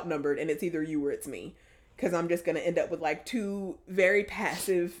 somebody's outnumbered, and it's either you or it's me. Because I'm just going to end up with like two very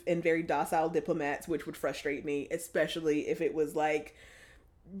passive and very docile diplomats, which would frustrate me, especially if it was like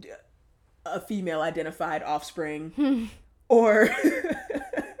a female identified offspring, or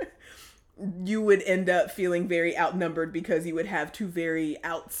you would end up feeling very outnumbered because you would have two very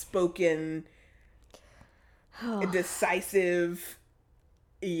outspoken, decisive.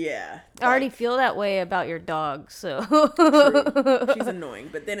 Yeah. I already feel that way about your dog, so. True. She's annoying,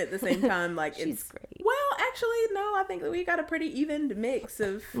 but then at the same time, like, she's great. Well, actually, no, I think that we got a pretty even mix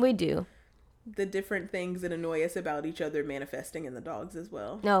of. We do. The different things that annoy us about each other manifesting in the dogs as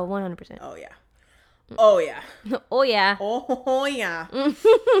well. No, 100%. Oh, yeah. Oh, yeah. Oh, yeah. Oh, yeah.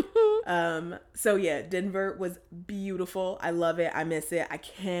 So, yeah, Denver was beautiful. I love it. I miss it. I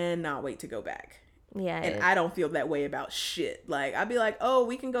cannot wait to go back. Yeah. And I don't feel that way about shit. Like, I'd be like, oh,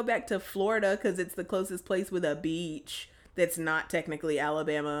 we can go back to Florida because it's the closest place with a beach that's not technically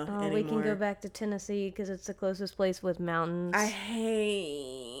Alabama anymore. We can go back to Tennessee because it's the closest place with mountains.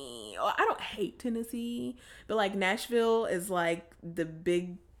 I don't hate Tennessee, but like Nashville is like the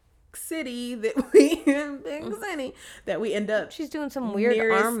big city that we end up. She's doing some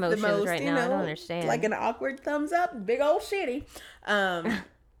weird arm motions right now. I don't understand. Like an awkward thumbs up, big old shitty.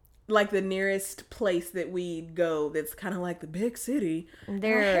 Like the nearest place that we go that's kind of like the big city.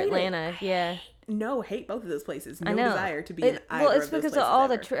 They're Atlanta, yeah. Hate both of those places. No desire to be in either of those places. Well, it's because of all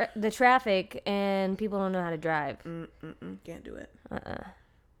the traffic and people don't know how to drive. Can't do it.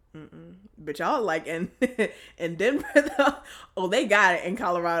 But y'all like in Denver though. Oh, they got it in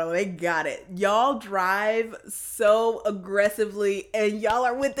Colorado. They got it. Y'all drive so aggressively and y'all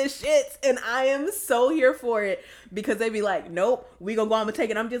are with the shits, and I am so here for it because they be like, nope, we gonna go on and take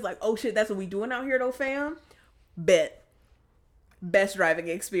it. I'm just like, oh shit, that's what we doing out here though, fam. Bet. Best driving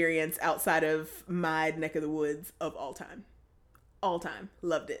experience outside of my neck of the woods of all time. All time.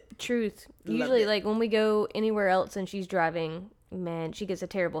 Loved it. Truth. Usually like when we go anywhere else and she's driving, man, she gets a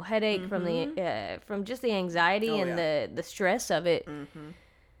terrible headache from just the anxiety the stress of it.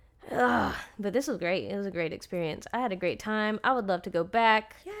 Ugh, but this was great. It was a great experience. I had a great time. I would love to go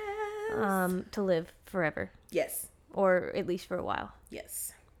back. Yes. To live forever. Yes. Or at least for a while.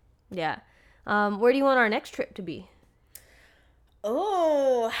 Yes. Yeah. Where do you want our next trip to be?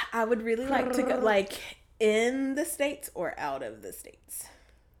 Oh, I would really like to go like in the States or out of the States.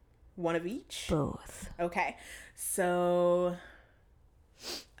 One of each? Both. Okay. So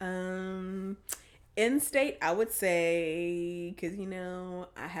in state, I would say, because,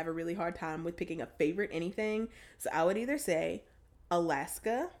 I have a really hard time with picking a favorite anything. So I would either say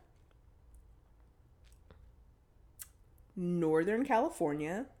Alaska, Northern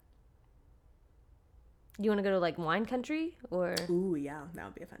California. You want to go to like wine country or? Ooh, yeah, that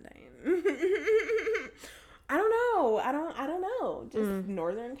would be a fun time. I don't know. I don't know. Just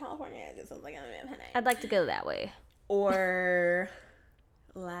Northern California. It just sounds like a fun time. I'd like to go that way. Or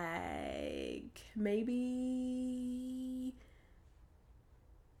like maybe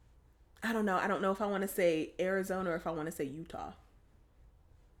I don't know. I don't know if I want to say Arizona or if I want to say Utah.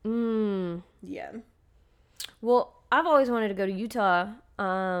 Yeah. Well, I've always wanted to go to Utah.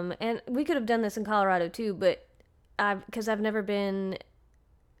 And we could have done this in Colorado too, but because I've never been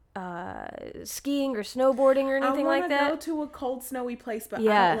skiing or snowboarding or anything like that. I want to go to a cold, snowy place, but I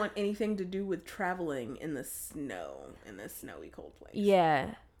don't want anything to do with traveling in the snow, in this snowy, cold place.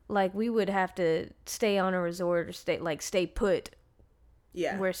 Yeah. Like, we would have to stay on a resort or stay put.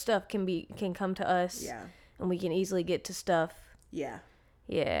 Yeah. Where stuff can come to us. Yeah. And we can easily get to stuff. Yeah.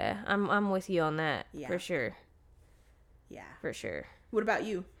 Yeah. I'm with you on that. Yeah. For sure. Yeah. For sure. What about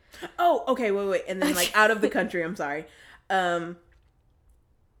you? Oh, okay, wait. And then, like, out of the country, I'm sorry.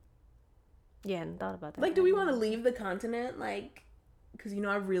 Yeah, I hadn't thought about that. Like, do we want to leave the continent? Like, because,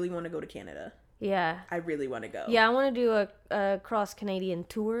 I really want to go to Canada. Yeah. I really want to go. Yeah, I want to do a cross-Canadian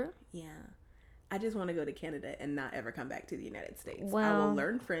tour. Yeah. I just want to go to Canada and not ever come back to the United States. Well, I will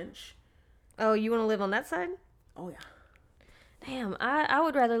learn French. Oh, you want to live on that side? Oh, yeah. Damn, I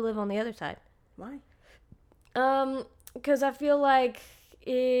would rather live on the other side. Why? Because I feel like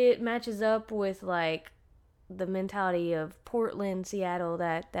it matches up with, like, the mentality of Portland, Seattle,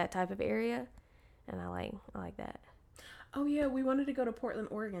 that type of area, and I like that. Oh yeah, we wanted to go to Portland,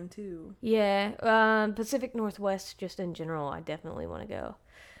 Oregon too. Yeah, Pacific Northwest, just in general, I definitely want to go.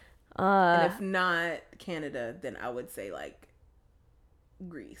 And if not Canada, then I would say like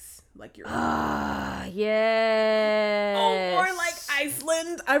Greece, like Europe. Yes. Oh, or like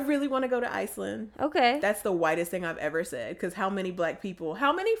Iceland. I really want to go to Iceland. Okay. That's the whitest thing I've ever said. Because how many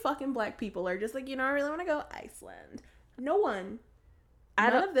fucking black people are just like, I really want to go Iceland? No one.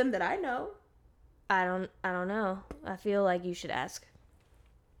 None of them that I know. I don't know. I feel like you should ask.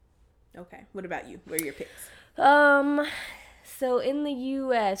 Okay. What about you? What are your picks? So in the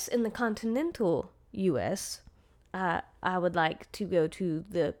U.S., in the continental U.S., I would like to go to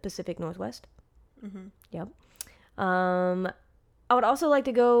the Pacific Northwest. Mm-hmm. Yep. I would also like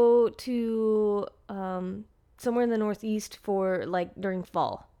to go to somewhere in the Northeast for like during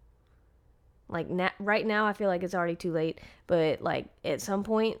fall. Like right now, I feel like it's already too late, but like at some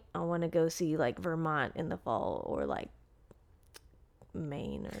point, I want to go see like Vermont in the fall or like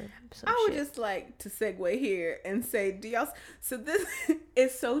Maine or some I would shit. just like to segue here and say, so this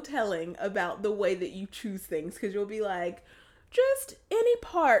is so telling about the way that you choose things, because you'll be like, just any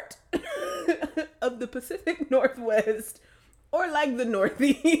part of the Pacific Northwest or like the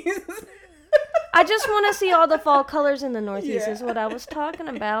Northeast. I just want to see all the fall colors in the Northeast is what I was talking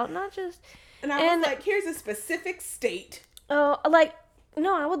about, not just... And I was like, here's a specific state. Oh,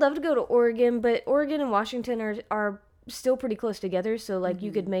 no, I would love to go to Oregon, but Oregon and Washington are still pretty close together, so, like,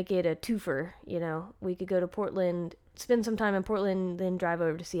 you could make it a twofer, We could go to Portland, spend some time in Portland, then drive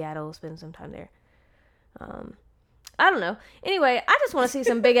over to Seattle, spend some time there. I don't know. Anyway, I just want to see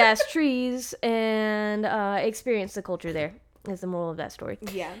some big-ass trees and experience the culture there, is the moral of that story.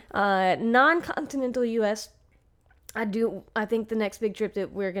 Yeah. Non-continental U.S., I think the next big trip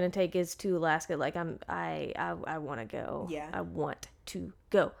that we're gonna take is to Alaska. Like I want to go. Yeah. I want to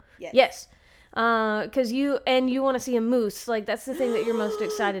go. Yes. Because you want to see a moose. Like that's the thing that you're most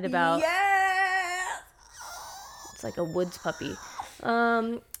excited about. Yeah. It's like a woods puppy.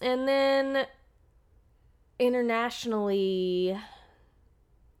 And then internationally,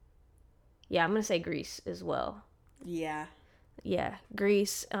 yeah, I'm gonna say Greece as well. Yeah. Yeah,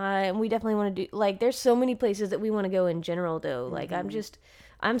 Greece. And we definitely want to do, like, there's so many places that we want to go in general, though. Like,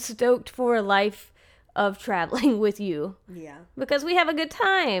 I'm stoked for a life of traveling with you. Yeah. Because we have a good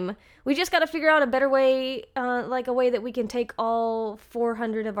time. We just got to figure out a better way, like a way that we can take all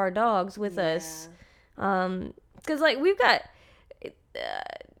 400 of our dogs with us. Because, like, we've got,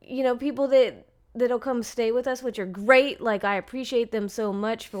 people that'll come stay with us, which are great. Like, I appreciate them so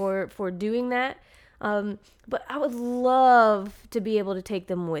much for doing that. But I would love to be able to take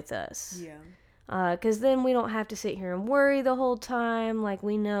them with us. Yeah. Because then we don't have to sit here and worry the whole time. Like,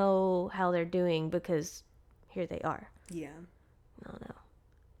 we know how they're doing because here they are. Yeah. I don't know.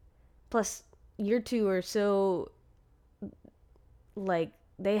 Plus, your two are so, like,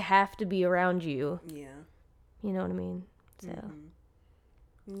 they have to be around you. Yeah. You know what I mean? So.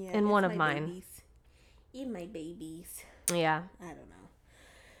 Yeah. And one of mine. Babies. Even my babies. Yeah. I don't know.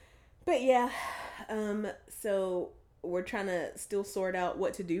 But yeah, so we're trying to still sort out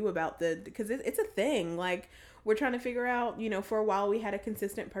what to do about because it's a thing. Like, we're trying to figure out, for a while we had a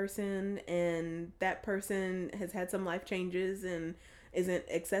consistent person, and that person has had some life changes and isn't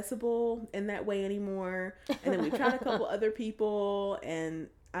accessible in that way anymore. And then we've tried a couple other people, and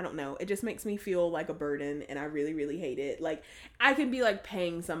I don't know. It just makes me feel like a burden, and I really, really hate it. Like, I can be like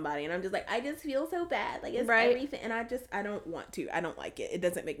paying somebody, and I'm just like, I just feel so bad. Like, it's everything, and I don't want to. I don't like it. It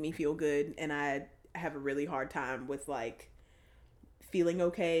doesn't make me feel good, and I have a really hard time with like feeling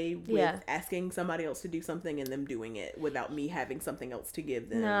okay with asking somebody else to do something and them doing it without me having something else to give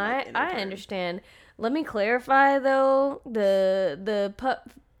them. No, I understand. Let me clarify though. The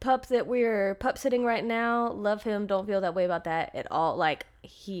pup that we're pup sitting right now, love him, don't feel that way about that at all. Like,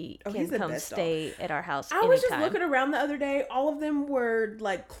 he can come stay at our house anytime. I was just looking around the other day. All of them were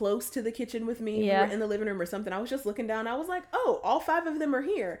like close to the kitchen with me. Yeah. We were in the living room or something. I was just looking down. I was like, oh, all 5 of them are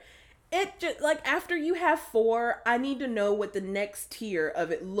here. It just, like, after you have 4, I need to know what the next tier of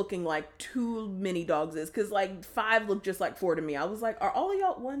it looking like too many dogs is. Because, like, 5 look just like 4 to me. I was like, are all of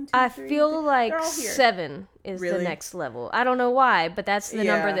y'all 1, 2, 3? I feel like 7 is the next level. I don't know why, but that's the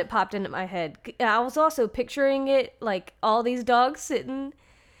number that popped into my head. I was also picturing it, like, all these dogs sitting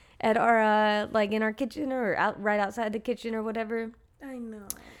at our, like, in our kitchen or right outside the kitchen or whatever. I know.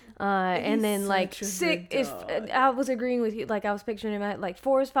 And then like 6, if I was agreeing with you, like I was picturing him at like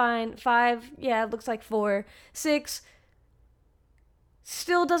 4 is fine, 5, yeah, it looks like 4, 6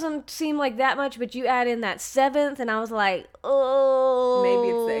 still doesn't seem like that much, but you add in that 7th, and I was like, oh, maybe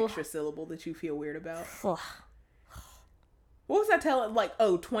it's the extra syllable that you feel weird about. What was I telling? Like,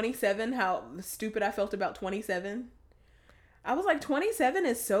 27. How stupid I felt about 27. I was like, 27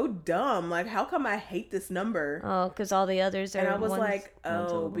 is so dumb. Like, how come I hate this number? Oh, because all the others are. And I was like,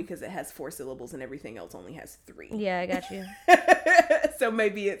 because it has 4 syllables and everything else only has 3. Yeah, I got you. So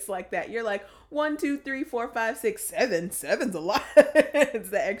maybe it's like that. You're like 1, 2, 3, 4, 5, 6, 7. 7's a lot. It's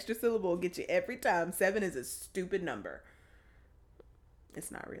the extra syllable get you every time. 7 is a stupid number.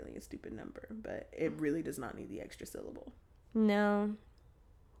 It's not really a stupid number, but it really does not need the extra syllable. No,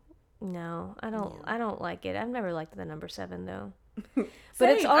 I don't. Yeah. I don't like it. I've never liked the number 7 though. But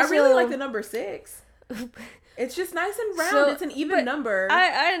it's also, I really like the number 6. It's just nice and round. So, it's an even number.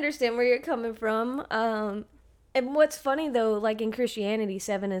 I understand where you're coming from. And what's funny though, like in Christianity,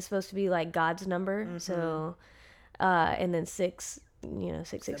 7 is supposed to be like God's number. Mm-hmm. So, and then 6,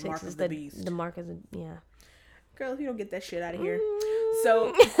 666 is the mark of the Girl, if you don't get that shit out of here.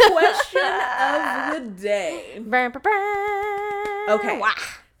 So, question of the day. Okay. Wow.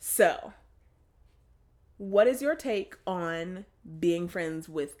 So, what is your take on being friends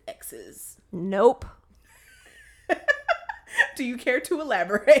with exes? Nope. Do you care to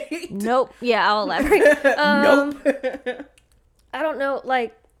elaborate? Nope. Yeah, I'll elaborate. Nope. I don't know.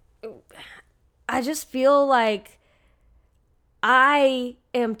 Like, I just feel like I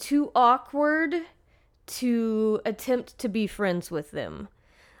am too awkward to attempt to be friends with them.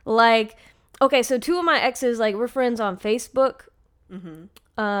 Like, okay, so 2 of my exes, like, we're friends on Facebook. Mm-hmm.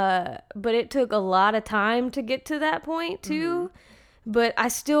 But it took a lot of time to get to that point too. Mm-hmm. But I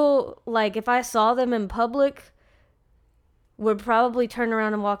still, like, if I saw them in public, would probably turn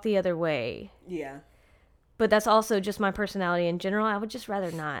around and walk the other way. Yeah. But that's also just my personality in general. I would just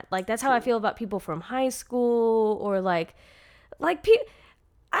rather not. Like, that's how I feel about people from high school or like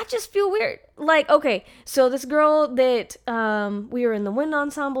I just feel weird. Like, okay, so this girl that we were in the wind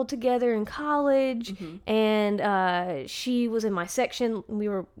ensemble together in college, mm-hmm. and she was in my section. We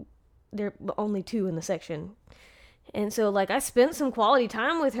were there only 2 in the section, and so like I spent some quality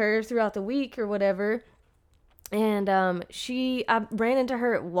time with her throughout the week or whatever. And I ran into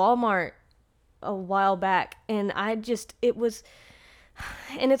her at Walmart a while back, and it's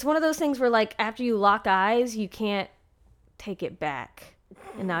one of those things where like after you lock eyes, you can't take it back.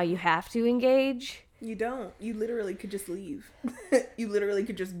 And now you have to engage. You don't. You literally could just leave. You literally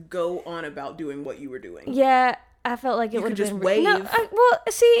could just go on about doing what you were doing. Yeah, I felt like it would have been... just wave. No,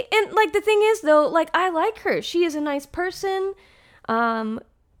 see, and like the thing is though, like I like her. She is a nice person. I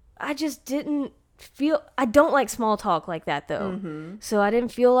just didn't feel... I don't like small talk like that though. Mm-hmm. So I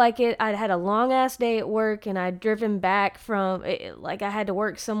didn't feel like it. I'd had a long ass day at work, and I'd driven back from... like I had to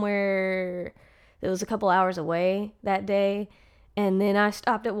work somewhere that was a couple hours away that day. And then I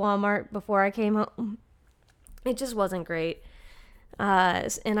stopped at Walmart before I came home. It just wasn't great.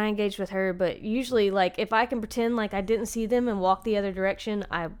 And I engaged with her, but usually, like, if I can pretend like I didn't see them and walk the other direction,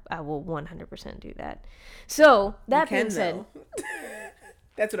 I will 100% do that. So, that being said...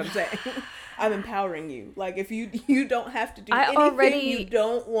 That's what I'm saying. I'm empowering you. Like, if you don't have to do anything you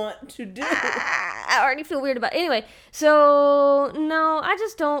don't want to do. I already feel weird about it. Anyway, so, no, I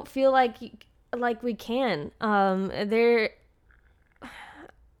just don't feel like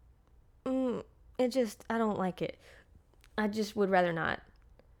I don't like it. I just would rather not.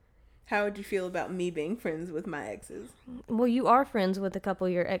 How would you feel about me being friends with my exes? Well, you are friends with a couple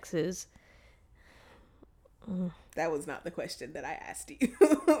of your exes. That was not the question that I asked you.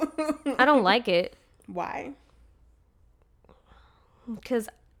 I don't like it. Why? Because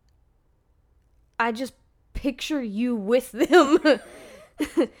I just picture you with them.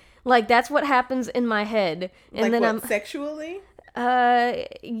 Like, that's what happens in my head. And like then what, sexually?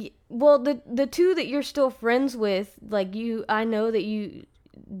 Well, the two that you're still friends with, like, I know that you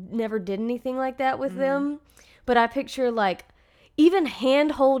never did anything like that with them, but I picture, like, even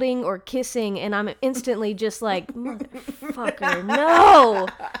hand holding or kissing, and I'm instantly just like, motherfucker, no.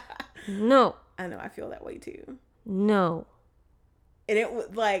 I know, I feel that way too. No. And it was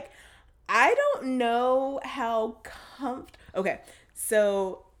like, I don't know how okay,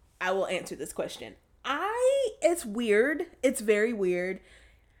 so I will answer this question. It's weird. It's very weird.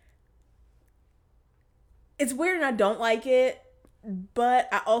 It's weird and I don't like it, but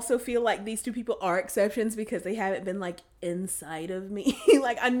I also feel like these two people are exceptions because they haven't been like inside of me.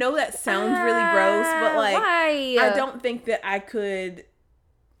 Like, I know that sounds really gross, but like, why? I don't think that I could.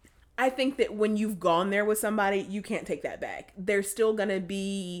 I think that when you've gone there with somebody, you can't take that back. There's still gonna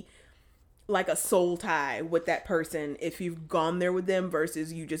be like a soul tie with that person if you've gone there with them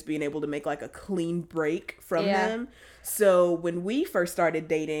versus you just being able to make like a clean break from them. So when we first started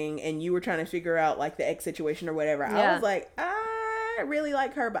dating and you were trying to figure out like the ex situation or whatever, I was like, I really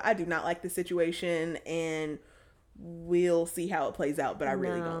like her, but I do not like the situation, and we'll see how it plays out, but I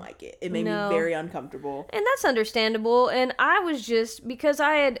really don't like it. It made me very uncomfortable. And that's understandable. And I was just, because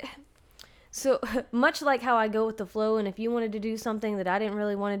I had, so much like how I go with the flow, and if you wanted to do something that I didn't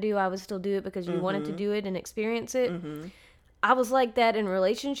really want to do, I would still do it because you wanted to do it and experience it. I was like that in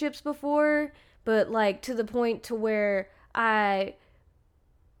relationships before, but like to the point to where I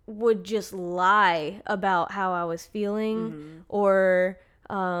would just lie about how I was feeling, or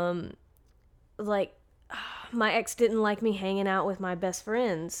like my ex didn't like me hanging out with my best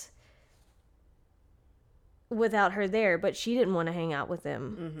friends without her there, but she didn't want to hang out with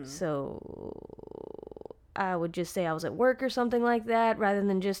them. So I would just say I was at work or something like that rather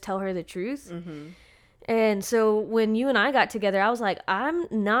than just tell her the truth. And so when you and I got together, I was like, I'm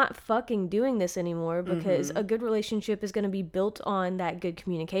not fucking doing this anymore, because a good relationship is going to be built on that good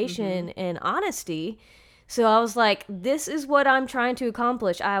communication and honesty. So I was like, this is what I'm trying to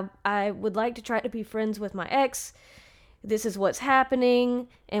accomplish. I would like to try to be friends with my ex. This is what's happening,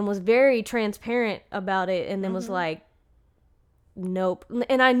 and was very transparent about it, and then was like, nope.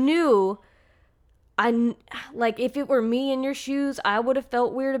 And I knew, like, if it were me in your shoes, I would have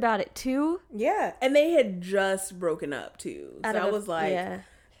felt weird about it too. Yeah, and they had just broken up too. So I was like,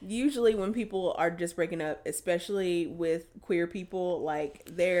 usually when people are just breaking up, especially with queer people, like,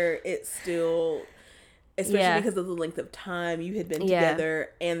 it's still, especially because of the length of time you had been together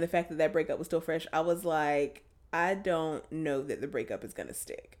and the fact that breakup was still fresh, I was like, I don't know that the breakup is gonna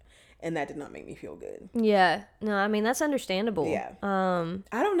stick, and that did not make me feel good. Yeah, no, I mean, that's understandable. Yeah,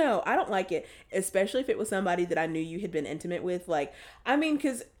 I don't know, I don't like it, especially if it was somebody that I knew you had been intimate with. Like, I mean,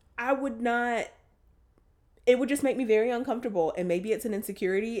 because I would not. It would just make me very uncomfortable, and maybe it's an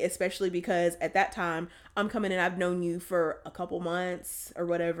insecurity, especially because at that time I'm coming in. I've known you for a couple months or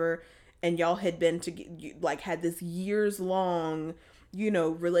whatever, and y'all had been had this years long,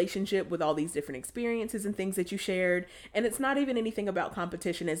 relationship with all these different experiences and things that you shared. And it's not even anything about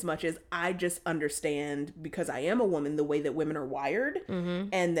competition as much as I just understand, because I am a woman, the way that women are wired,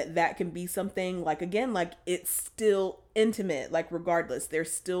 and that can be something like, again, like, it's still intimate, like, regardless,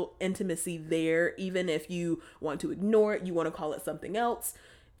 there's still intimacy there, even if you want to ignore it, you want to call it something else.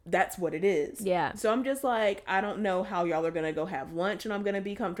 That's what it is. Yeah. So I'm just like, I don't know how y'all are going to go have lunch and I'm going to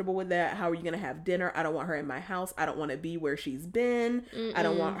be comfortable with that. How are you going to have dinner? I don't want her in my house. I don't want to be where she's been. I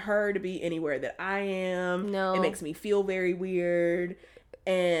don't want her to be anywhere that I am. No. It makes me feel very weird.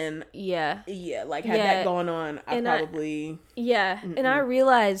 And like, had that gone on, I probably... And I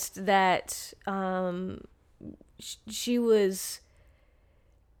realized that she was...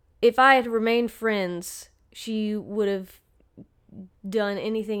 If I had remained friends, she would have done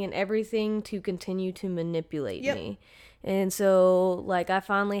anything and everything to continue to manipulate me. And so, like, I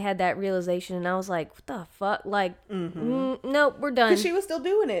finally had that realization, and I was like, what the fuck? Like, nope, we're done. Because she was still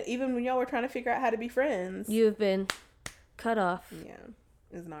doing it, even when y'all were trying to figure out how to be friends. You have been cut off. Yeah,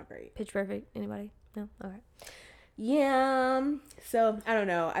 it's not great. Pitch Perfect, anybody? No? All right. Yeah, so, I don't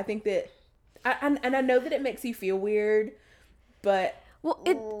know. I think that, and I know that it makes you feel weird, but... Well,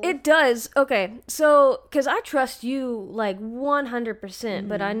 it does. Okay, so, because I trust you, like, 100%,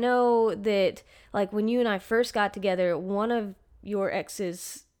 but I know that, like, when you and I first got together, one of your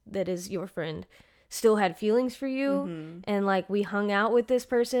exes that is your friend, still had feelings for you, and like we hung out with this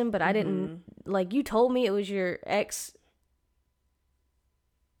person, but I didn't, like, you told me it was your ex,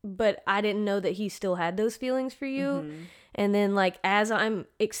 but I didn't know that he still had those feelings for you. And then like as I'm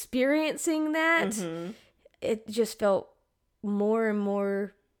experiencing that, it just felt more and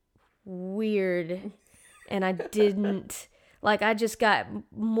more weird, and I didn't like, I just got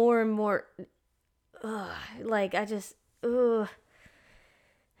more and more like I just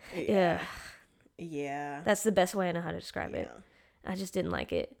yeah, that's the best way I know how to describe it. I just didn't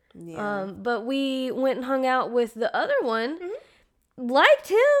like it. But we went and hung out with the other one. Liked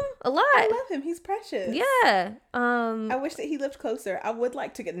him a lot. I love him. He's precious. Yeah. I wish that he lived closer. I would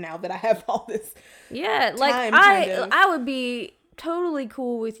like to get, now that I have all this. Yeah, like I would be totally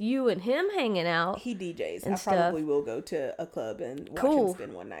cool with you and him hanging out. He DJs. I probably will go to a club and watch him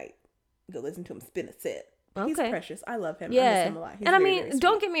spin one night. Go listen to him spin a set. Okay. He's precious. I love him. Yeah. I miss him a lot. He's and very, I mean,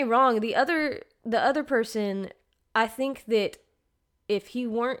 don't get me wrong. The other person, I think that if he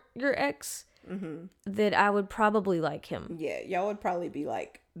weren't your ex, that I would probably like him. Yeah, y'all would probably be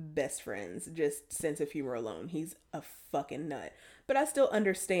like best friends, just sense of humor alone. He's a fucking nut. But I still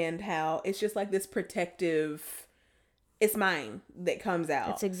understand how it's just like this protective, it's mine that comes out.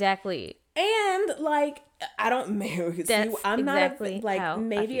 That's exactly. And like, I don't marry. I'm exactly not like,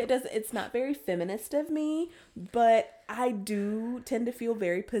 maybe it doesn't, it's not very feminist of me, but I do tend to feel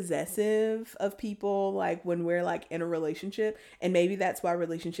very possessive of people, like when we're like in a relationship. And maybe that's why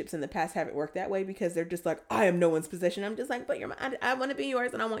relationships in the past haven't worked that way, because they're just like, I am no one's possession. I'm just like, but you're mine. I want to be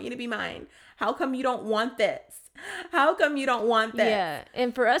yours and I want you to be mine. How come you don't want this? How come you don't want that? Yeah.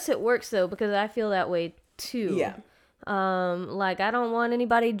 And for us, it works though, because I feel that way too. Yeah. Like I don't want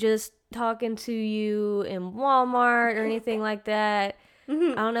anybody just talking to you in Walmart or anything like that. I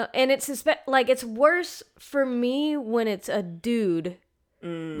don't know. And it's like, it's worse for me when it's a dude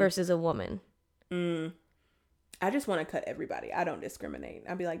versus a woman. I just want to cut everybody. I don't discriminate.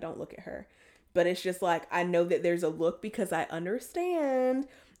 I'd be like, don't look at her. But it's just like, I know that there's a look, because I understand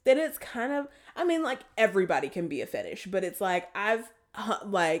that it's kind of, I mean, like everybody can be a fetish, but it's like, I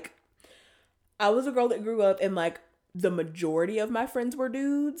was a girl that grew up and like the majority of my friends were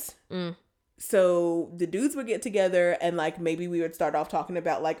dudes. So the dudes would get together and like maybe we would start off talking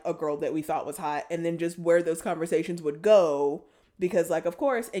about like a girl that we thought was hot, and then just where those conversations would go, because like, of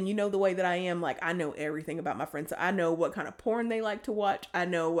course, and you know the way that I am, like I know everything about my friends. So I know what kind of porn they like to watch. I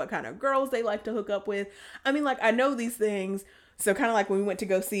know what kind of girls they like to hook up with. I mean, like I know these things. So kind of like when we went to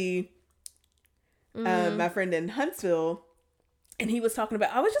go see my friend in Huntsville, and he was talking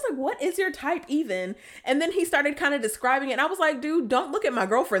about, I was just like, what is your type even? And then he started kind of describing it. And I was like, dude, don't look at my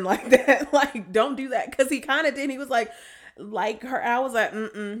girlfriend like that. Like, don't do that. Because he kind of did. He was like her. And I was like,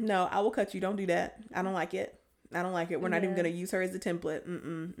 no, I will cut you. Don't do that. I don't like it. I don't like it. We're not even going to use her as a template.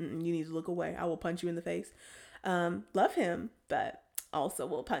 You need to look away. I will punch you in the face. Love him, but also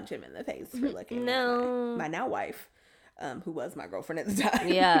will punch him in the face for looking at my now wife, who was my girlfriend at the time.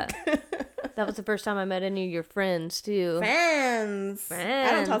 Yeah. That was the first time I met any of your friends, too. Friends.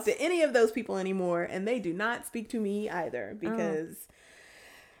 I don't talk to any of those people anymore, and they do not speak to me either, because...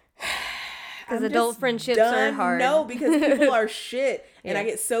 Because adult friendships are hard. No, because people are shit, and I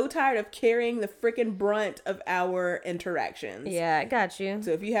get so tired of carrying the freaking brunt of our interactions. Yeah, I got you.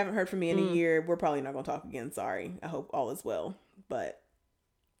 So if you haven't heard from me in a year, we're probably not going to talk again. Sorry. I hope all is well. But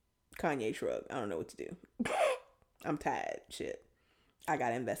Kanye shrug. I don't know what to do. I'm tired. Shit. I got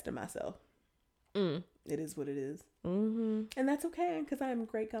to invest in myself. It is what it is. And that's okay, because I'm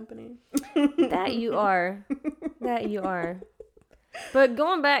great company. That you are. That you are. But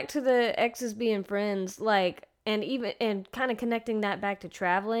going back to the exes being friends, like, and kind of connecting that back to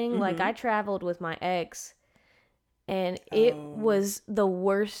traveling, like I traveled with my ex, and it was the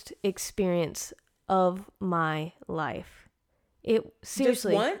worst experience of my life. It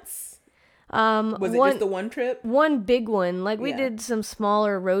seriously. Just once? Was it just the one trip? One big one. Like we did some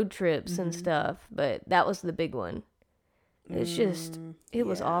smaller road trips and stuff, but that was the big one. It's just, it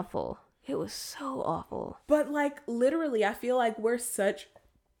was awful. It was so awful. But like literally, I feel like we're such,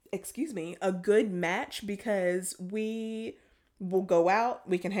 a good match, because we will go out.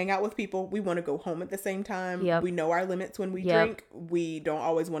 We can hang out with people. We want to go home at the same time. Yep. We know our limits when we drink. We don't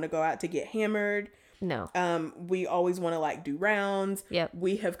always want to go out to get hammered. No. We always want to like do rounds. Yep.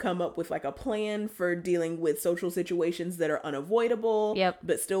 We have come up with like a plan for dealing with social situations that are unavoidable. Yep.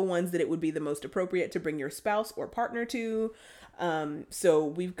 But still ones that it would be the most appropriate to bring your spouse or partner to. So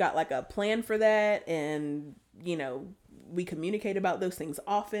we've got like a plan for that, and we communicate about those things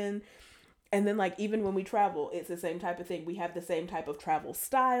often. And then, like, even when we travel, it's the same type of thing. We have the same type of travel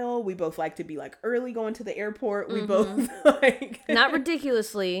style. We both like to be, like, early going to the airport. We both, like... Not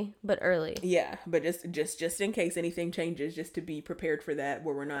ridiculously, but early. Yeah, but just in case anything changes, just to be prepared for that,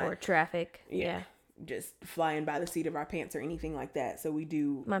 where we're not... Or traffic. Yeah. Just flying by the seat of our pants or anything like that. So we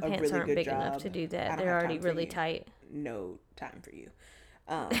do My pants really aren't good big job. enough to do that. They're already really tight. No time for you.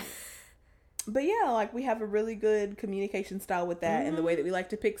 But yeah, like, we have a really good communication style with that, and the way that we like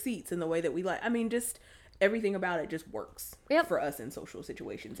to pick seats, and the way that we like, I mean, just everything about it just works for us in social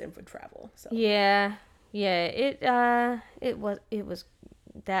situations and for travel. So yeah, it was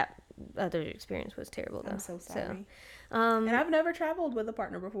that other experience was terrible though. I'm so sorry. So, and I've never traveled with a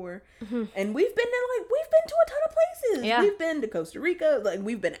partner before, and we've been to a ton of places. Yeah. We've been to Costa Rica, like,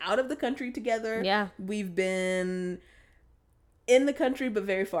 we've been out of the country together. Yeah, we've been in the country but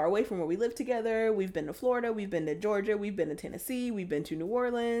very far away from where we live together. We've been to Florida, we've been to Georgia, we've been to Tennessee, we've been to New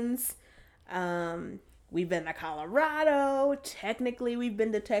Orleans, we've been to Colorado, technically we've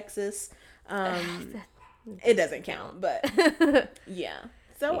been to Texas. It doesn't count, but yeah.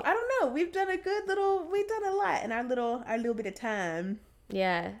 So I don't know, we've done a lot in our little bit of time.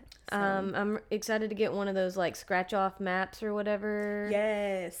 Yeah. So. I'm excited to get one of those, like, scratch off maps or whatever.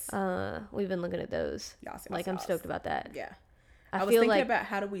 Yes. We've been looking at those. Like, I'm stoked about that. Yeah. I was thinking about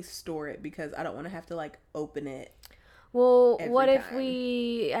how do we store it, because I don't want to have to, like, open it. Well, what if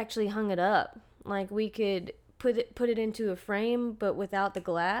we actually hung it up? Like, we could put it into a frame, but without the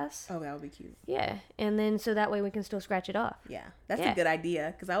glass. Oh, that would be cute. Yeah, and then so that way we can still scratch it off. Yeah, that's a good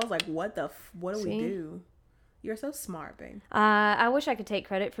idea, because I was like, what do we do? You're so smart, babe. I wish I could take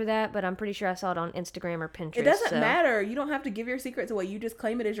credit for that, but I'm pretty sure I saw it on Instagram or Pinterest. It doesn't matter. You don't have to give your secrets away. You just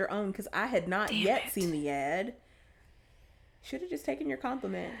claim it as your own, because I had not seen the ad. Should have just taken your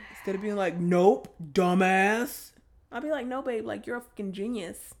compliment instead of being like, nope, dumbass. I'll be like, no, babe, like, you're a fucking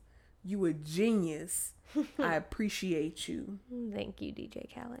genius. You a genius. I appreciate you. Thank you,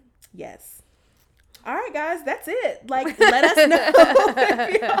 DJ Khaled. Yes. All right, guys, that's it. Like, let us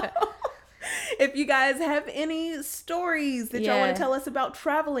know if you guys have any stories that y'all want to tell us about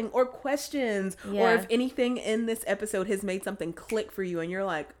traveling, or questions, or if anything in this episode has made something click for you and you're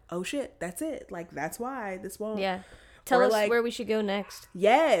like, oh shit, that's it. Like, that's why this won't. Yeah. Tell us where we should go next.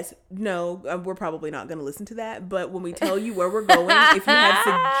 Yes. No, we're probably not going to listen to that. But when we tell you where we're going, if you have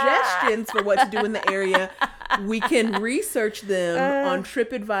suggestions for what to do in the area, we can research them on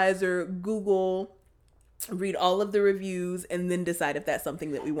TripAdvisor, Google, read all of the reviews, and then decide if that's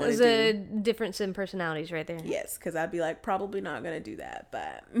something that we want to do. There's a difference in personalities right there. Yes, because I'd be like, probably not going to do that.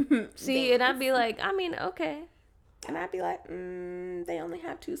 But see, and I'd be like, I mean, okay. And I'd be like, they only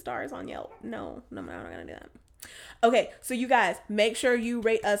have 2 stars on Yelp. No, I'm not going to do that. Okay, so you guys, make sure you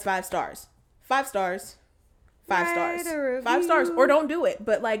rate us 5 stars. 5 stars. 5 stars. 5 stars. Or don't do it.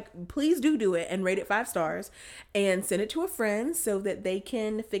 But, like, please do it and rate it 5 stars. And send it to a friend so that they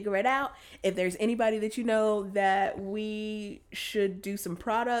can figure it out. If there's anybody that you know that we should do some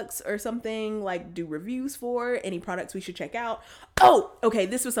products or something, like do reviews for, any products we should check out. Oh, okay,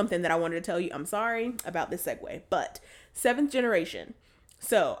 this was something that I wanted to tell you. I'm sorry about this segue. But 7th Generation.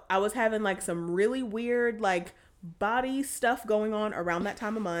 So I was having, like, some really weird, like, body stuff going on around that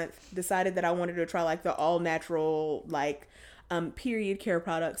time of month. Decided that I wanted to try, like, the all natural, like, period care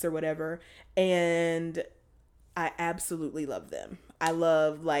products or whatever. And I absolutely love them. I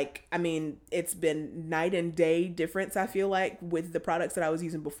love, like, I mean, it's been night and day difference, I feel like, with the products that I was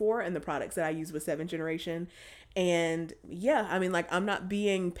using before and the products that I use with 7th Generation. And yeah, I mean, like, I'm not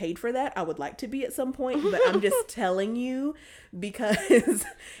being paid for that. I would like to be at some point, but I'm just telling you because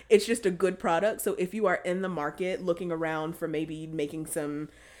it's just a good product. So if you are in the market looking around for maybe making some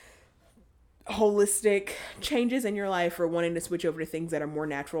holistic changes in your life or wanting to switch over to things that are more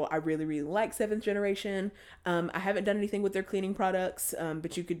natural, I really, really like 7th Generation. I haven't done anything with their cleaning products,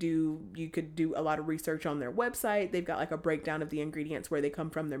 but you could do a lot of research on their website. They've got, like, a breakdown of the ingredients, where they come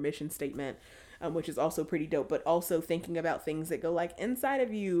from, their mission statement, which is also pretty dope, but also thinking about things that go, like, inside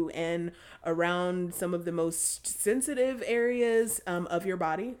of you and around some of the most sensitive areas of your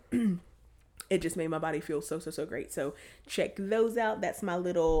body. It just made my body feel so great. So check those out. That's my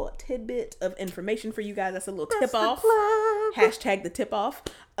little tidbit of information for you guys. That's a little tip off. Hashtag the tip off.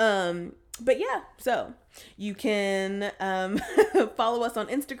 But yeah, so You can follow us on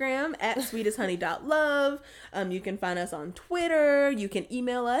Instagram at sweetesthoney.love. You can find us on Twitter. You can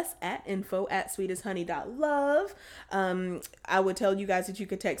email us at info@sweetesthoney.love. I would tell you guys that you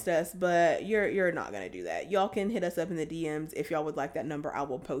could text us, but you're not going to do that. Y'all can hit us up in the DMs if y'all would like that number. I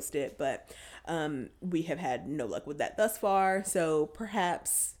will post it, but we have had no luck with that thus far. So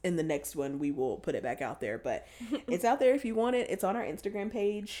perhaps in the next one we will put it back out there, but it's out there if you want it. It's on our Instagram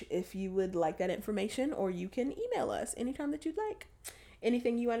page if you would like that information, or you can email us anytime that you'd like.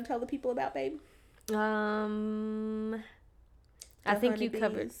 Anything you want to tell the people about, babe? I think you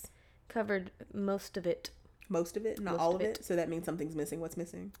covered most of it. Most of it? Not all of it? So that means something's missing. What's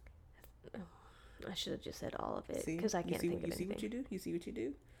missing? I should have just said all of it because I can't think of anything. You see what you do? You see what you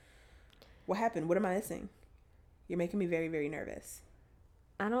do? What happened? What am I missing? You're making me very, very nervous.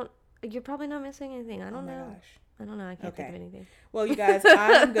 You're probably not missing anything. I don't know. Gosh. I don't know. I can't think of anything. Well, you guys,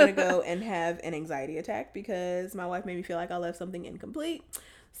 I'm going to go and have an anxiety attack because my wife made me feel like I left something incomplete.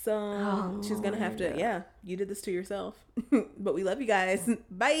 So she's going to have to, yeah, you did this to yourself. But we love you guys.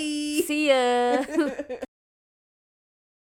 Bye. See ya.